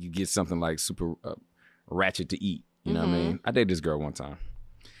you get something like super ratchet to eat. You know what I mean? I dated this girl one time,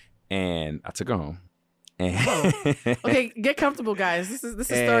 and I took her home. And Okay, get comfortable, guys. This is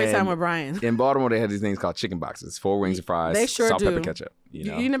story time with Brian. in Baltimore, they had these things called chicken boxes: 4 wings of fries, They sure salt, do. pepper, ketchup.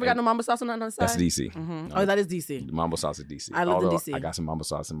 You never got no mambo sauce on the side? That's DC. Mm-hmm. Oh, that is DC. The mambo sauce is DC. I lived in Although DC. I got some mambo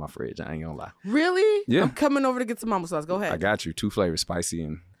sauce in my fridge. I ain't gonna lie. Really? Yeah. I'm coming over to get some mambo sauce. Go ahead. I got you 2 flavors, spicy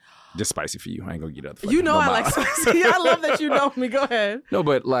and just spicy for you. I ain't gonna get other flavors. You know No I mind. like spicy. I love that you know me. Go ahead. No,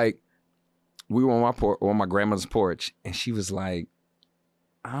 but like we were on my grandmother's porch, and she was like,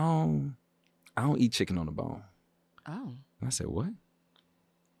 I don't eat chicken on the bone. Oh. And I said, what?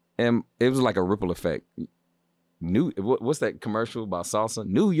 And it was like a ripple effect. What's that commercial about salsa?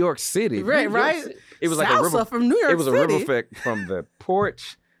 New York City. Right, New York right. City. It was like Salsa a ripple from New York It was City. a ripple effect from the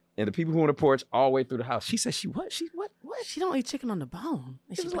porch and the people who were on the porch all the way through the house. She said, what? She what? She don't eat chicken on the bone.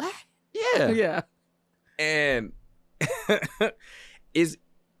 Is she was black? Yeah. Yeah. And if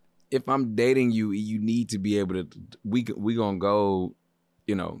I'm dating you, you need to be able to. We gonna go,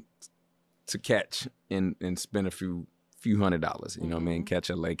 to catch and spend a few $100s. You know what I mean? Catch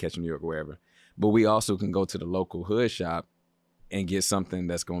LA, catch New York, wherever. But we also can go to the local hood shop and get something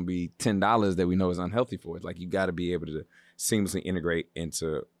that's gonna be $10 that we know is unhealthy for us. Like, you got to be able to seamlessly integrate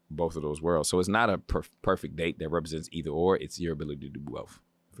into both of those worlds. So it's not a perfect date that represents either or. It's your ability to do both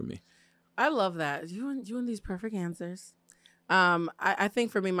for me. I love that. You and these perfect answers. I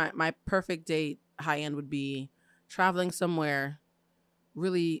think for me, my perfect date high end would be traveling somewhere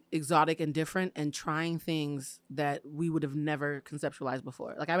really exotic and different and trying things that we would have never conceptualized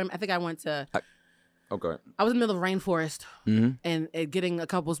before. Like, I think I went to... Okay. I was in the middle of the rainforest and getting a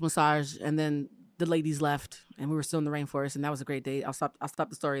couple's massage, and then the ladies left and we were still in the rainforest, and that was a great date. I'll stop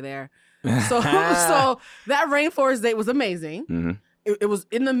the story there. So that rainforest date was amazing. Mm-hmm. It was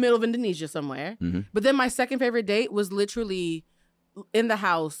in the middle of Indonesia somewhere. Mm-hmm. But then my second favorite date was literally in the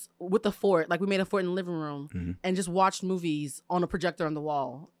house with the fort. Like, we made a fort in the living room and just watched movies on a projector on the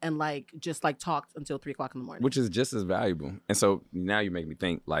wall and just talked until 3:00 in the morning. Which is just as valuable. And so now you make me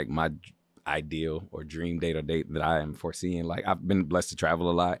think, like, my ideal or dream date or date that I am foreseeing. Like, I've been blessed to travel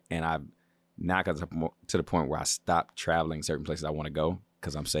a lot, and I've now got to the point where I stopped traveling certain places I want to go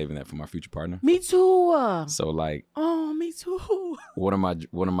because I'm saving that for my future partner. Me too. So, like, oh, me too. One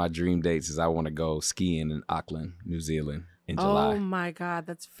of my dream dates is I want to go skiing in Auckland, New Zealand in July. Oh my God,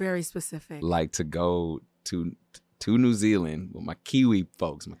 that's very specific. Like, to go to New Zealand with my Kiwi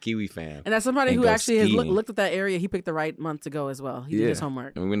folks, my Kiwi fam. And as somebody who actually has looked at that area, he picked the right month to go as well. He did his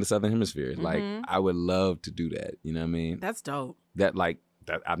homework. And we went to Southern Hemisphere. Like, I would love to do that. You know what I mean? That's dope. That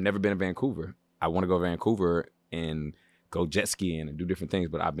I've never been to Vancouver. I want to go to Vancouver and go jet skiing and do different things,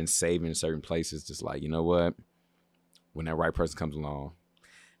 but I've been saving certain places, just like, you know what? When that right person comes along.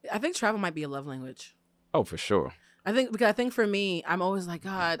 I think travel might be a love language. Oh, for sure. Because I think for me, I'm always like,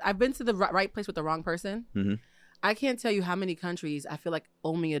 God, I've been to the right place with the wrong person. Mm-hmm. I can't tell you how many countries I feel like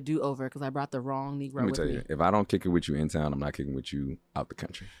owe me a do-over because I brought the wrong Negro with me. Let me tell you, if I don't kick it with you in town, I'm not kicking with you out the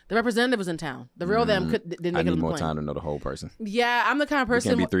country. The representative was in town. The real them didn't make it on the plane. I need more time to know the whole person. Yeah, I'm the kind of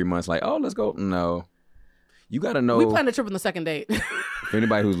person... It can't be 3 months like, oh, let's go. No. You got to know... We planned a trip on the second date. For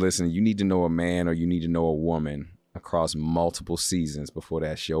anybody who's listening, you need to know a man or you need to know a woman across multiple seasons before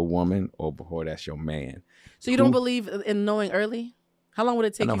that's your woman or before that's your man. So you don't believe in knowing early? How long would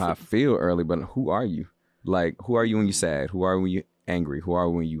it take you? I know how I feel early, but who are you? Like, who are you when you're sad? Who are you when you're angry? Who are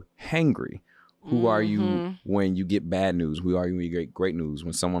you when you're hangry? Who are you when you get bad news? Who are you when you get great news?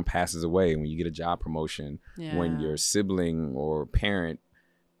 When someone passes away, when you get a job promotion, when your sibling or parent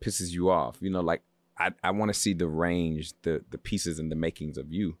pisses you off. You know, like, I want to see the range, the pieces and the makings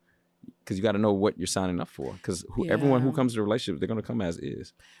of you. Because you got to know what you're signing up for. Because everyone who comes to a relationship, they're going to come as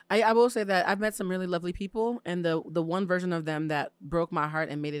is. I will say that I've met some really lovely people. And the one version of them that broke my heart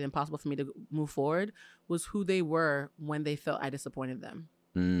and made it impossible for me to move forward was who they were when they felt I disappointed them.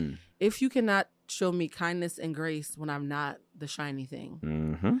 Mm. If you cannot show me kindness and grace when I'm not the shiny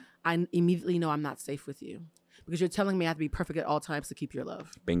thing, I immediately know I'm not safe with you. Because you're telling me I have to be perfect at all times to keep your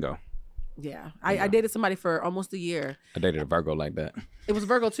love. Bingo. Yeah. I dated somebody for almost a year. I dated a Virgo like that. It was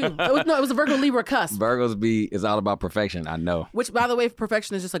Virgo too. It was a Virgo Libra cusp. Virgos is all about perfection, I know. Which, by the way,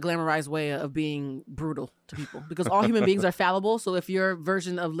 perfection is just a glamorized way of being brutal to people. Because all human beings are fallible. So if your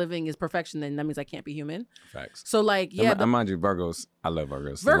version of living is perfection, then that means I can't be human. Facts. So like, yeah. I mind you, Virgos, I love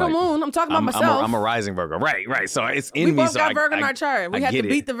Virgos. Virgo moon, I'm talking about myself. I'm a rising Virgo. Right. So it's in me. We both got Virgo in our chart. We had to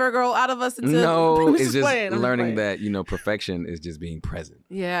beat the Virgo out of us until... No, it's just learning that, perfection is just being present.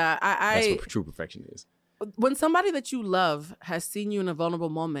 Yeah. That's what true perfection is. When somebody that you love has seen you in a vulnerable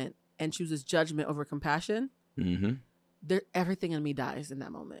moment and chooses judgment over compassion, everything in me dies in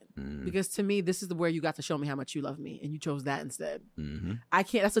that moment. Because to me, this is where you got to show me how much you love me, and you chose that instead. I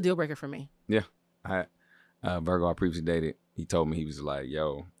can't. That's a deal breaker for me. Yeah. Virgo I previously dated, he told me, he was like,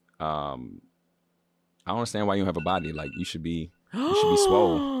 yo, I don't understand why you don't have a body. Like, you should be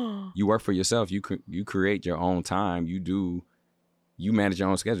swole. You work for yourself. You create your own time. You manage your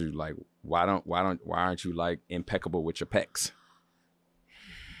own schedule. Like, why aren't you like impeccable with your pecs?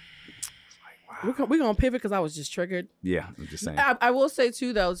 Like, wow. We're gonna pivot because I was just triggered. Yeah, I'm just saying. I will say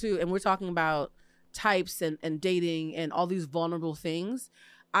too, and we're talking about types and dating and all these vulnerable things.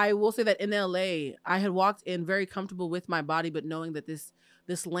 I will say that in LA, I had walked in very comfortable with my body, but knowing that this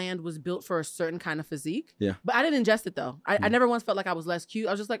land was built for a certain kind of physique. Yeah. But I didn't ingest it though. I never once felt like I was less cute.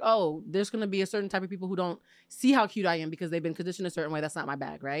 I was just like, oh, there's going to be a certain type of people who don't see how cute I am because they've been conditioned a certain way. That's not my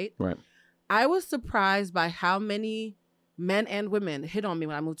bag, right? Right. I was surprised by how many men and women hit on me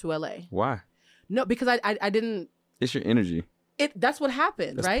when I moved to LA. Why? No, because I didn't. It's your energy. That's what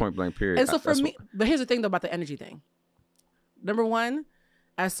happened, That's right? point blank period. And so for me, but here's the thing though about the energy thing. Number one,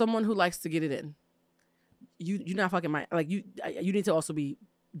 as someone who likes to get it in, you're not fucking you need to also be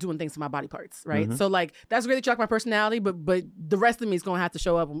doing things to my body parts, right? Mm-hmm. So like that's really like my personality, but the rest of me is gonna have to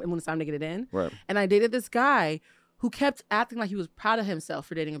show up when it's time to get it in. Right. And I dated this guy who kept acting like he was proud of himself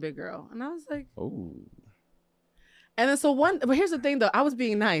for dating a big girl, and I was like, oh. And then but here's the thing though, I was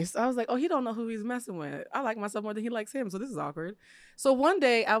being nice. I was like, oh, he don't know who he's messing with. I like myself more than he likes him, so this is awkward. So one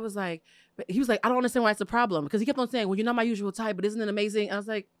day I was like, he was like, I don't understand why it's a problem, because he kept on saying, well, you're not my usual type, but isn't it amazing? And I was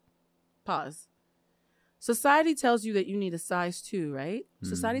like, pause. Society tells you that you need a size 2, right? Mm-hmm.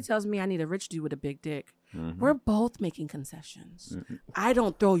 Society tells me I need a rich dude with a big dick. Mm-hmm. We're both making concessions. Mm-hmm. I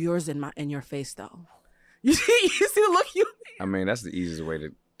don't throw yours in your face though. You see the look you. I mean, that's the easiest way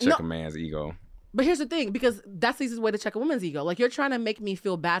to check a man's ego. But here's the thing, because that's the easiest way to check a woman's ego. Like, you're trying to make me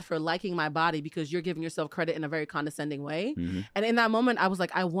feel bad for liking my body because you're giving yourself credit in a very condescending way. Mm-hmm. And in that moment, I was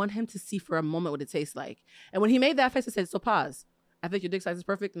like, I want him to see for a moment what it tastes like. And when he made that face, I said, so pause. I think your dick size is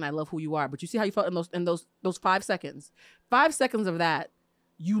perfect and I love who you are. But you see how you felt in those 5 seconds. 5 seconds of that,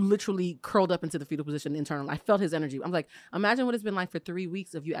 you literally curled up into the fetal position internally. I felt his energy. I'm like, imagine what it's been like for 3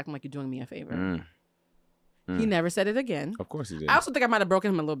 weeks of you acting like you're doing me a favor. He never said it again. Of course he did. I also think I might have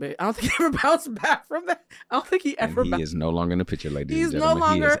broken him a little bit. I don't think he ever bounced back from that. I don't think he ever. He is no longer in the picture, ladies and He's gentlemen. no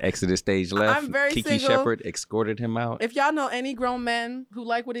longer. He has exited stage left. I'm very Kiki single. Shepard escorted him out. If y'all know any grown men who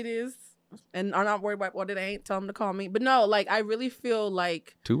like what it is and are not worried about what it ain't, tell them to call me. But no, like, I really feel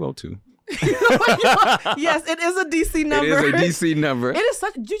like 202. Yes, it is a DC number. It is a DC number. It is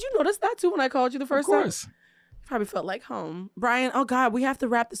such. Did you notice that too when I called you the first time? Of course. Probably felt like home. Brian, oh God, we have to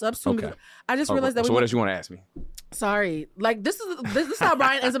wrap this up soon. Okay. I just realized that. So what else you want to ask me? Sorry. Like, this is how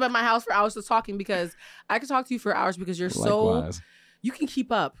Brian ends up at my house for hours just talking, because I could talk to you for hours because you're Likewise. You can keep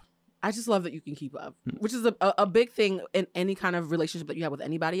up. I just love that you can keep up, which is a big thing in any kind of relationship that you have with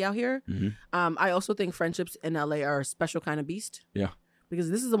anybody out here. Mm-hmm. I also think friendships in LA are a special kind of beast. Yeah. Because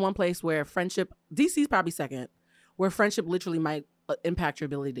this is the one place where friendship, DC is probably second, where friendship literally might impact your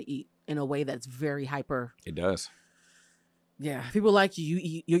ability to eat in a way that's very hyper. It does. Yeah, if people like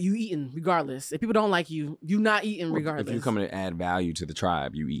you, you eating regardless. If people don't like you, you not eating regardless. If you come to add value to the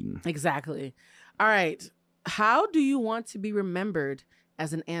tribe, you eating. Exactly. All right. How do you want to be remembered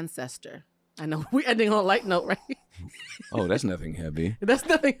as an ancestor? I know we're ending on a light note, right? Oh, that's nothing heavy. That's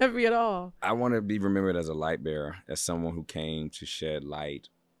nothing heavy at all. I want to be remembered as a light bearer, as someone who came to shed light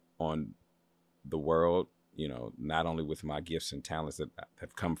on the world, you know, not only with my gifts and talents that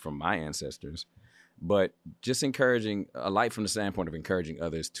have come from my ancestors, but just encouraging a light from the standpoint of encouraging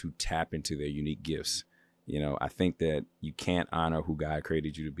others to tap into their unique gifts. You know, I think that you can't honor who God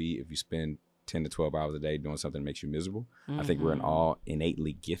created you to be if you spend 10 to 12 hours a day doing something that makes you miserable. Mm-hmm. I think we're all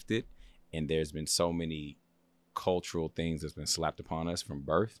innately gifted, and there's been so many cultural things that's been slapped upon us from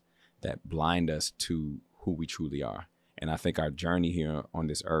birth that blind us to who we truly are. And I think our journey here on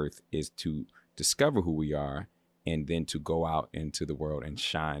this earth is to discover who we are and then to go out into the world and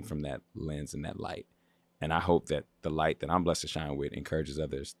shine from that lens and that light. And I hope that the light that I'm blessed to shine with encourages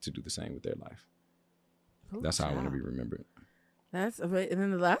others to do the same with their life. Ooh, that's how I want to be remembered. That's amazing. And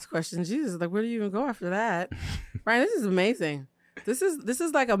then the last question, Jesus, like, where do you even go after that? Brian, this is amazing. This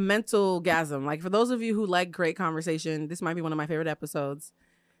is like a mental gasm. Like, for those of you who like great conversation, this might be one of my favorite episodes.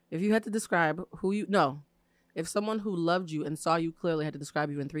 If you had to describe if someone who loved you and saw you clearly had to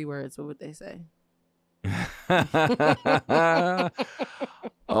describe you in 3 words, what would they say?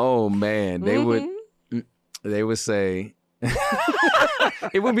 Oh man, they would say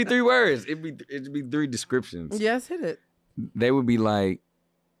it would be 3 words. It'd be 3 descriptions. Yes, hit it. They would be like,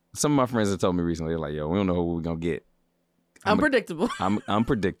 some of my friends have told me recently, they're like, yo, we don't know who we're gonna get. Unpredictable. I'm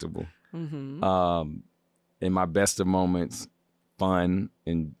unpredictable. Mm-hmm. In my best of moments, fun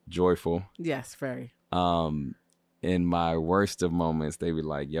and joyful. Yes, very. In my worst of moments, they be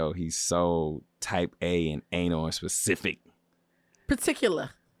like, yo, he's so type A and anal and specific.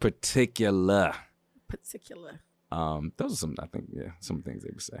 Particular. Those are some, I think, some things they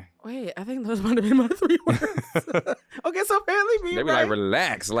would say. Wait, I think those might have been my 3 words. Okay, so apparently me, they be like,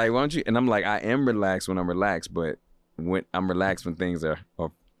 relax. Like, why don't you? And I'm like, I am relaxed when I'm relaxed, but when I'm relaxed when things are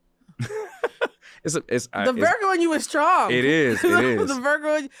the Virgo in you is strong. It is. The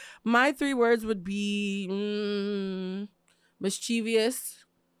Virgo. My 3 words would be mischievous.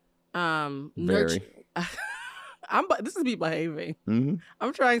 Very. This is me behaving. Mm-hmm.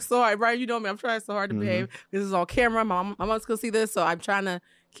 I'm trying so hard, Brian. You know me. I'm trying so hard to behave. This is on camera. My mom's gonna see this, so I'm trying to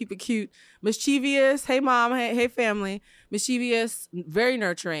keep it cute. Mischievous. Hey, mom. Hey, family. Mischievous. Very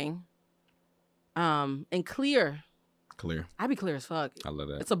nurturing. And clear. Clear. I be clear as fuck. I love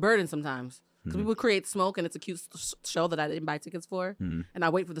that. It's a burden sometimes. Because people create smoke, and it's a cute show that I didn't buy tickets for. And I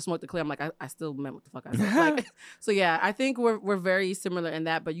wait for the smoke to clear. I'm like, I still meant what the fuck I said. Like, so yeah, I think we're very similar in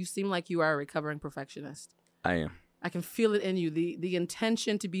that. But you seem like you are a recovering perfectionist. I am. I can feel it in you. The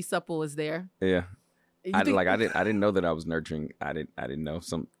intention to be supple is there. Yeah. I didn't know that I was nurturing. I didn't know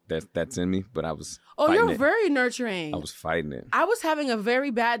that's in me, but I was. Oh, you're very nurturing. I was fighting it. I was having a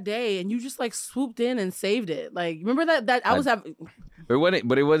very bad day, and you just like swooped in and saved it. Like, remember that I was having. It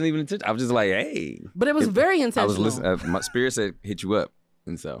wasn't even intentional. I was just like, hey. But it was very intentional. I was listening. My spirit said, "Hit you up,"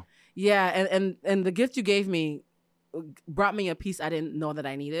 and so. Yeah, and the gift you gave me brought me a piece I didn't know that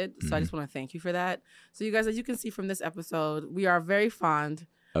I needed. So I just want to thank you for that. So you guys, as you can see from this episode, we are very fond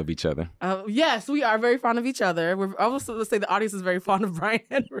of each other. Yes, we are very fond of each other. We're also, let's say, the audience is very fond of Brian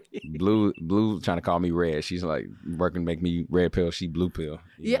Henry. Blue trying to call me red. She's like working to make me red pill. She blue pill.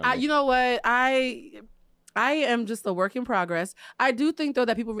 You know what? I am just a work in progress. I do think though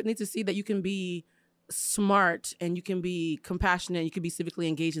that people need to see that you can be smart and you can be compassionate. You can be civically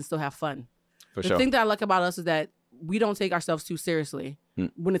engaged and still have fun. For the sure. thing that I like about us is that we don't take ourselves too seriously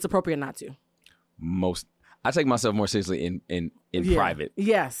when it's appropriate not to. I take myself more seriously in private.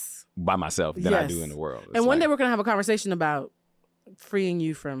 Yes. By myself than I do in the world. And one day we're going to have a conversation about freeing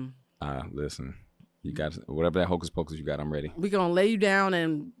you from. Listen, you got whatever that hocus pocus you got, I'm ready. We're going to lay you down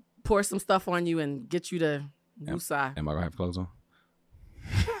and pour some stuff on you and get you to woosah. Am I going to have clothes on?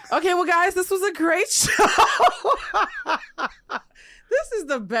 Okay, well, guys, this was a great show. This is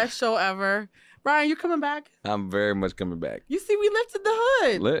the best show ever. Brian, you coming back? I'm very much coming back. You see, we lifted the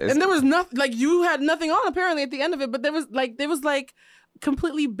hood. And there was nothing, like, you had nothing on apparently at the end of it, but there was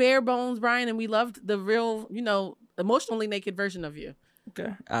completely bare bones, Brian, and we loved the real, emotionally naked version of you.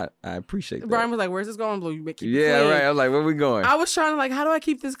 Okay. I appreciate that. Brian was like, where's this going, Blue? You keep it clean. Right. I was like, where we going? I was trying to, how do I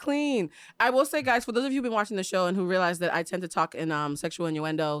keep this clean? I will say, guys, for those of you who've been watching the show and who realize that I tend to talk in sexual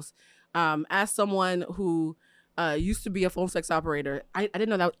innuendos, as someone who used to be a phone sex operator, I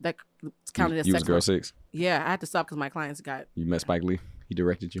didn't know that counted as sex. You was girl 6? Yeah, I had to stop because my clients got... You met Spike Lee? He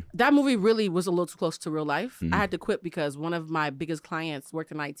directed you? That movie really was a little too close to real life. I had to quit because one of my biggest clients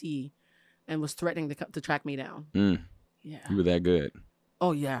worked in IT and was threatening to track me down. Yeah. You were that good.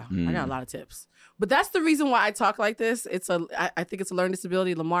 Oh, yeah. I got a lot of tips. But that's the reason why I talk like this. I think it's a learning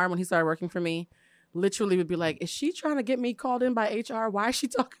disability. Lamar, when he started working for me, literally would be like, is she trying to get me called in by HR? Why is she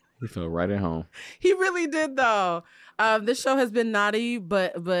talking? He felt right at home. He really did, though. This show has been naughty,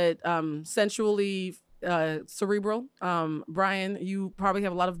 but sensually cerebral. Brian, you probably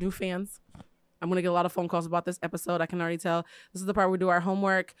have a lot of new fans. I'm going to get a lot of phone calls about this episode. I can already tell. This is the part where we do our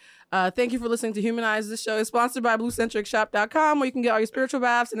homework. Thank you for listening to Humanize. This show is sponsored by BlueCentricShop.com, where you can get all your spiritual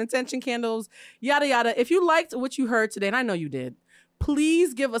baths and intention candles, yada, yada. If you liked what you heard today, and I know you did,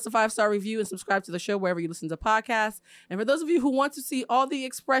 please give us a 5-star review and subscribe to the show wherever you listen to podcasts. And for those of you who want to see all the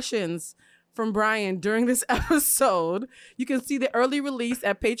expressions from Brian during this episode, you can see the early release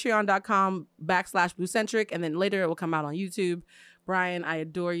at patreon.com/BlueCentric, and then later it will come out on YouTube. Brian, I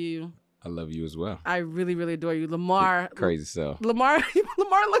adore you. I love you as well. I really, really adore you. Lamar. Crazy self. Lamar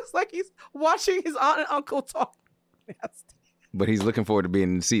looks like he's watching his aunt and uncle talk. But he's looking forward to being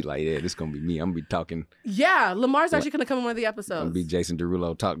in the seat like, yeah, this is going to be me. I'm going to be talking. Yeah, Lamar's actually going to come in one of the episodes. I'm going to be Jason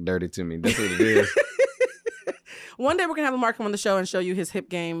Derulo, talk dirty to me. That's what it is. One day we're going to have Lamar come on the show and show you his hip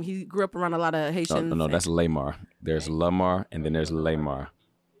game. He grew up around a lot of Haitians. No, that's Lamar. There's Lamar, and then there's Lamar.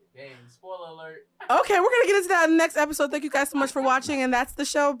 Spoiler alert. Okay, we're going to get into that in the next episode. Thank you guys so much for watching, and that's the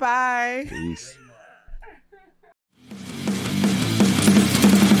show. Bye. Peace.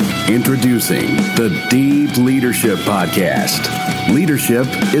 Introducing the Deep Leadership Podcast. Leadership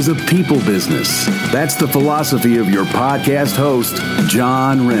is a people business. That's the philosophy of your podcast host,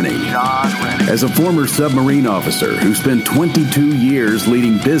 John Rennie. As a former submarine officer who spent 22 years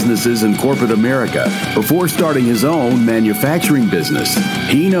leading businesses in corporate America before starting his own manufacturing business,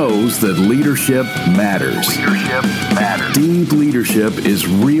 he knows that leadership matters. Deep Leadership is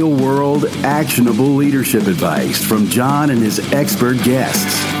real-world, actionable leadership advice from John and his expert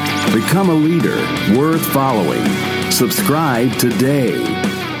guests. Become a leader worth following. Subscribe today.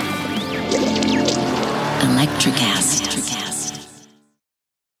 Electricast.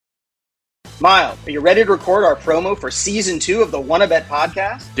 Miles, are you ready to record our promo for Season 2 of the Wanna Bet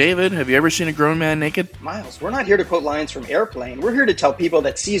podcast? David, have you ever seen a grown man naked? Miles, we're not here to quote lines from Airplane. We're here to tell people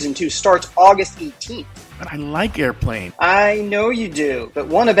that Season 2 starts August 18th. But I like Airplane. I know you do, but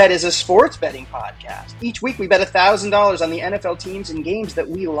Wanna Bet is a sports betting podcast. Each week we bet $1,000 on the NFL teams and games that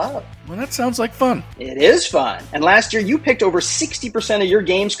we love. Well, that sounds like fun. It is fun. And last year you picked over 60% of your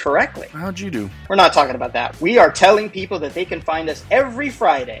games correctly. How'd you do? We're not talking about that. We are telling people that they can find us every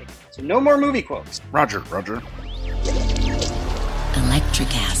Friday. So no more movie quotes. Roger.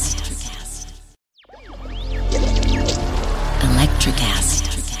 Electricast. Electricast.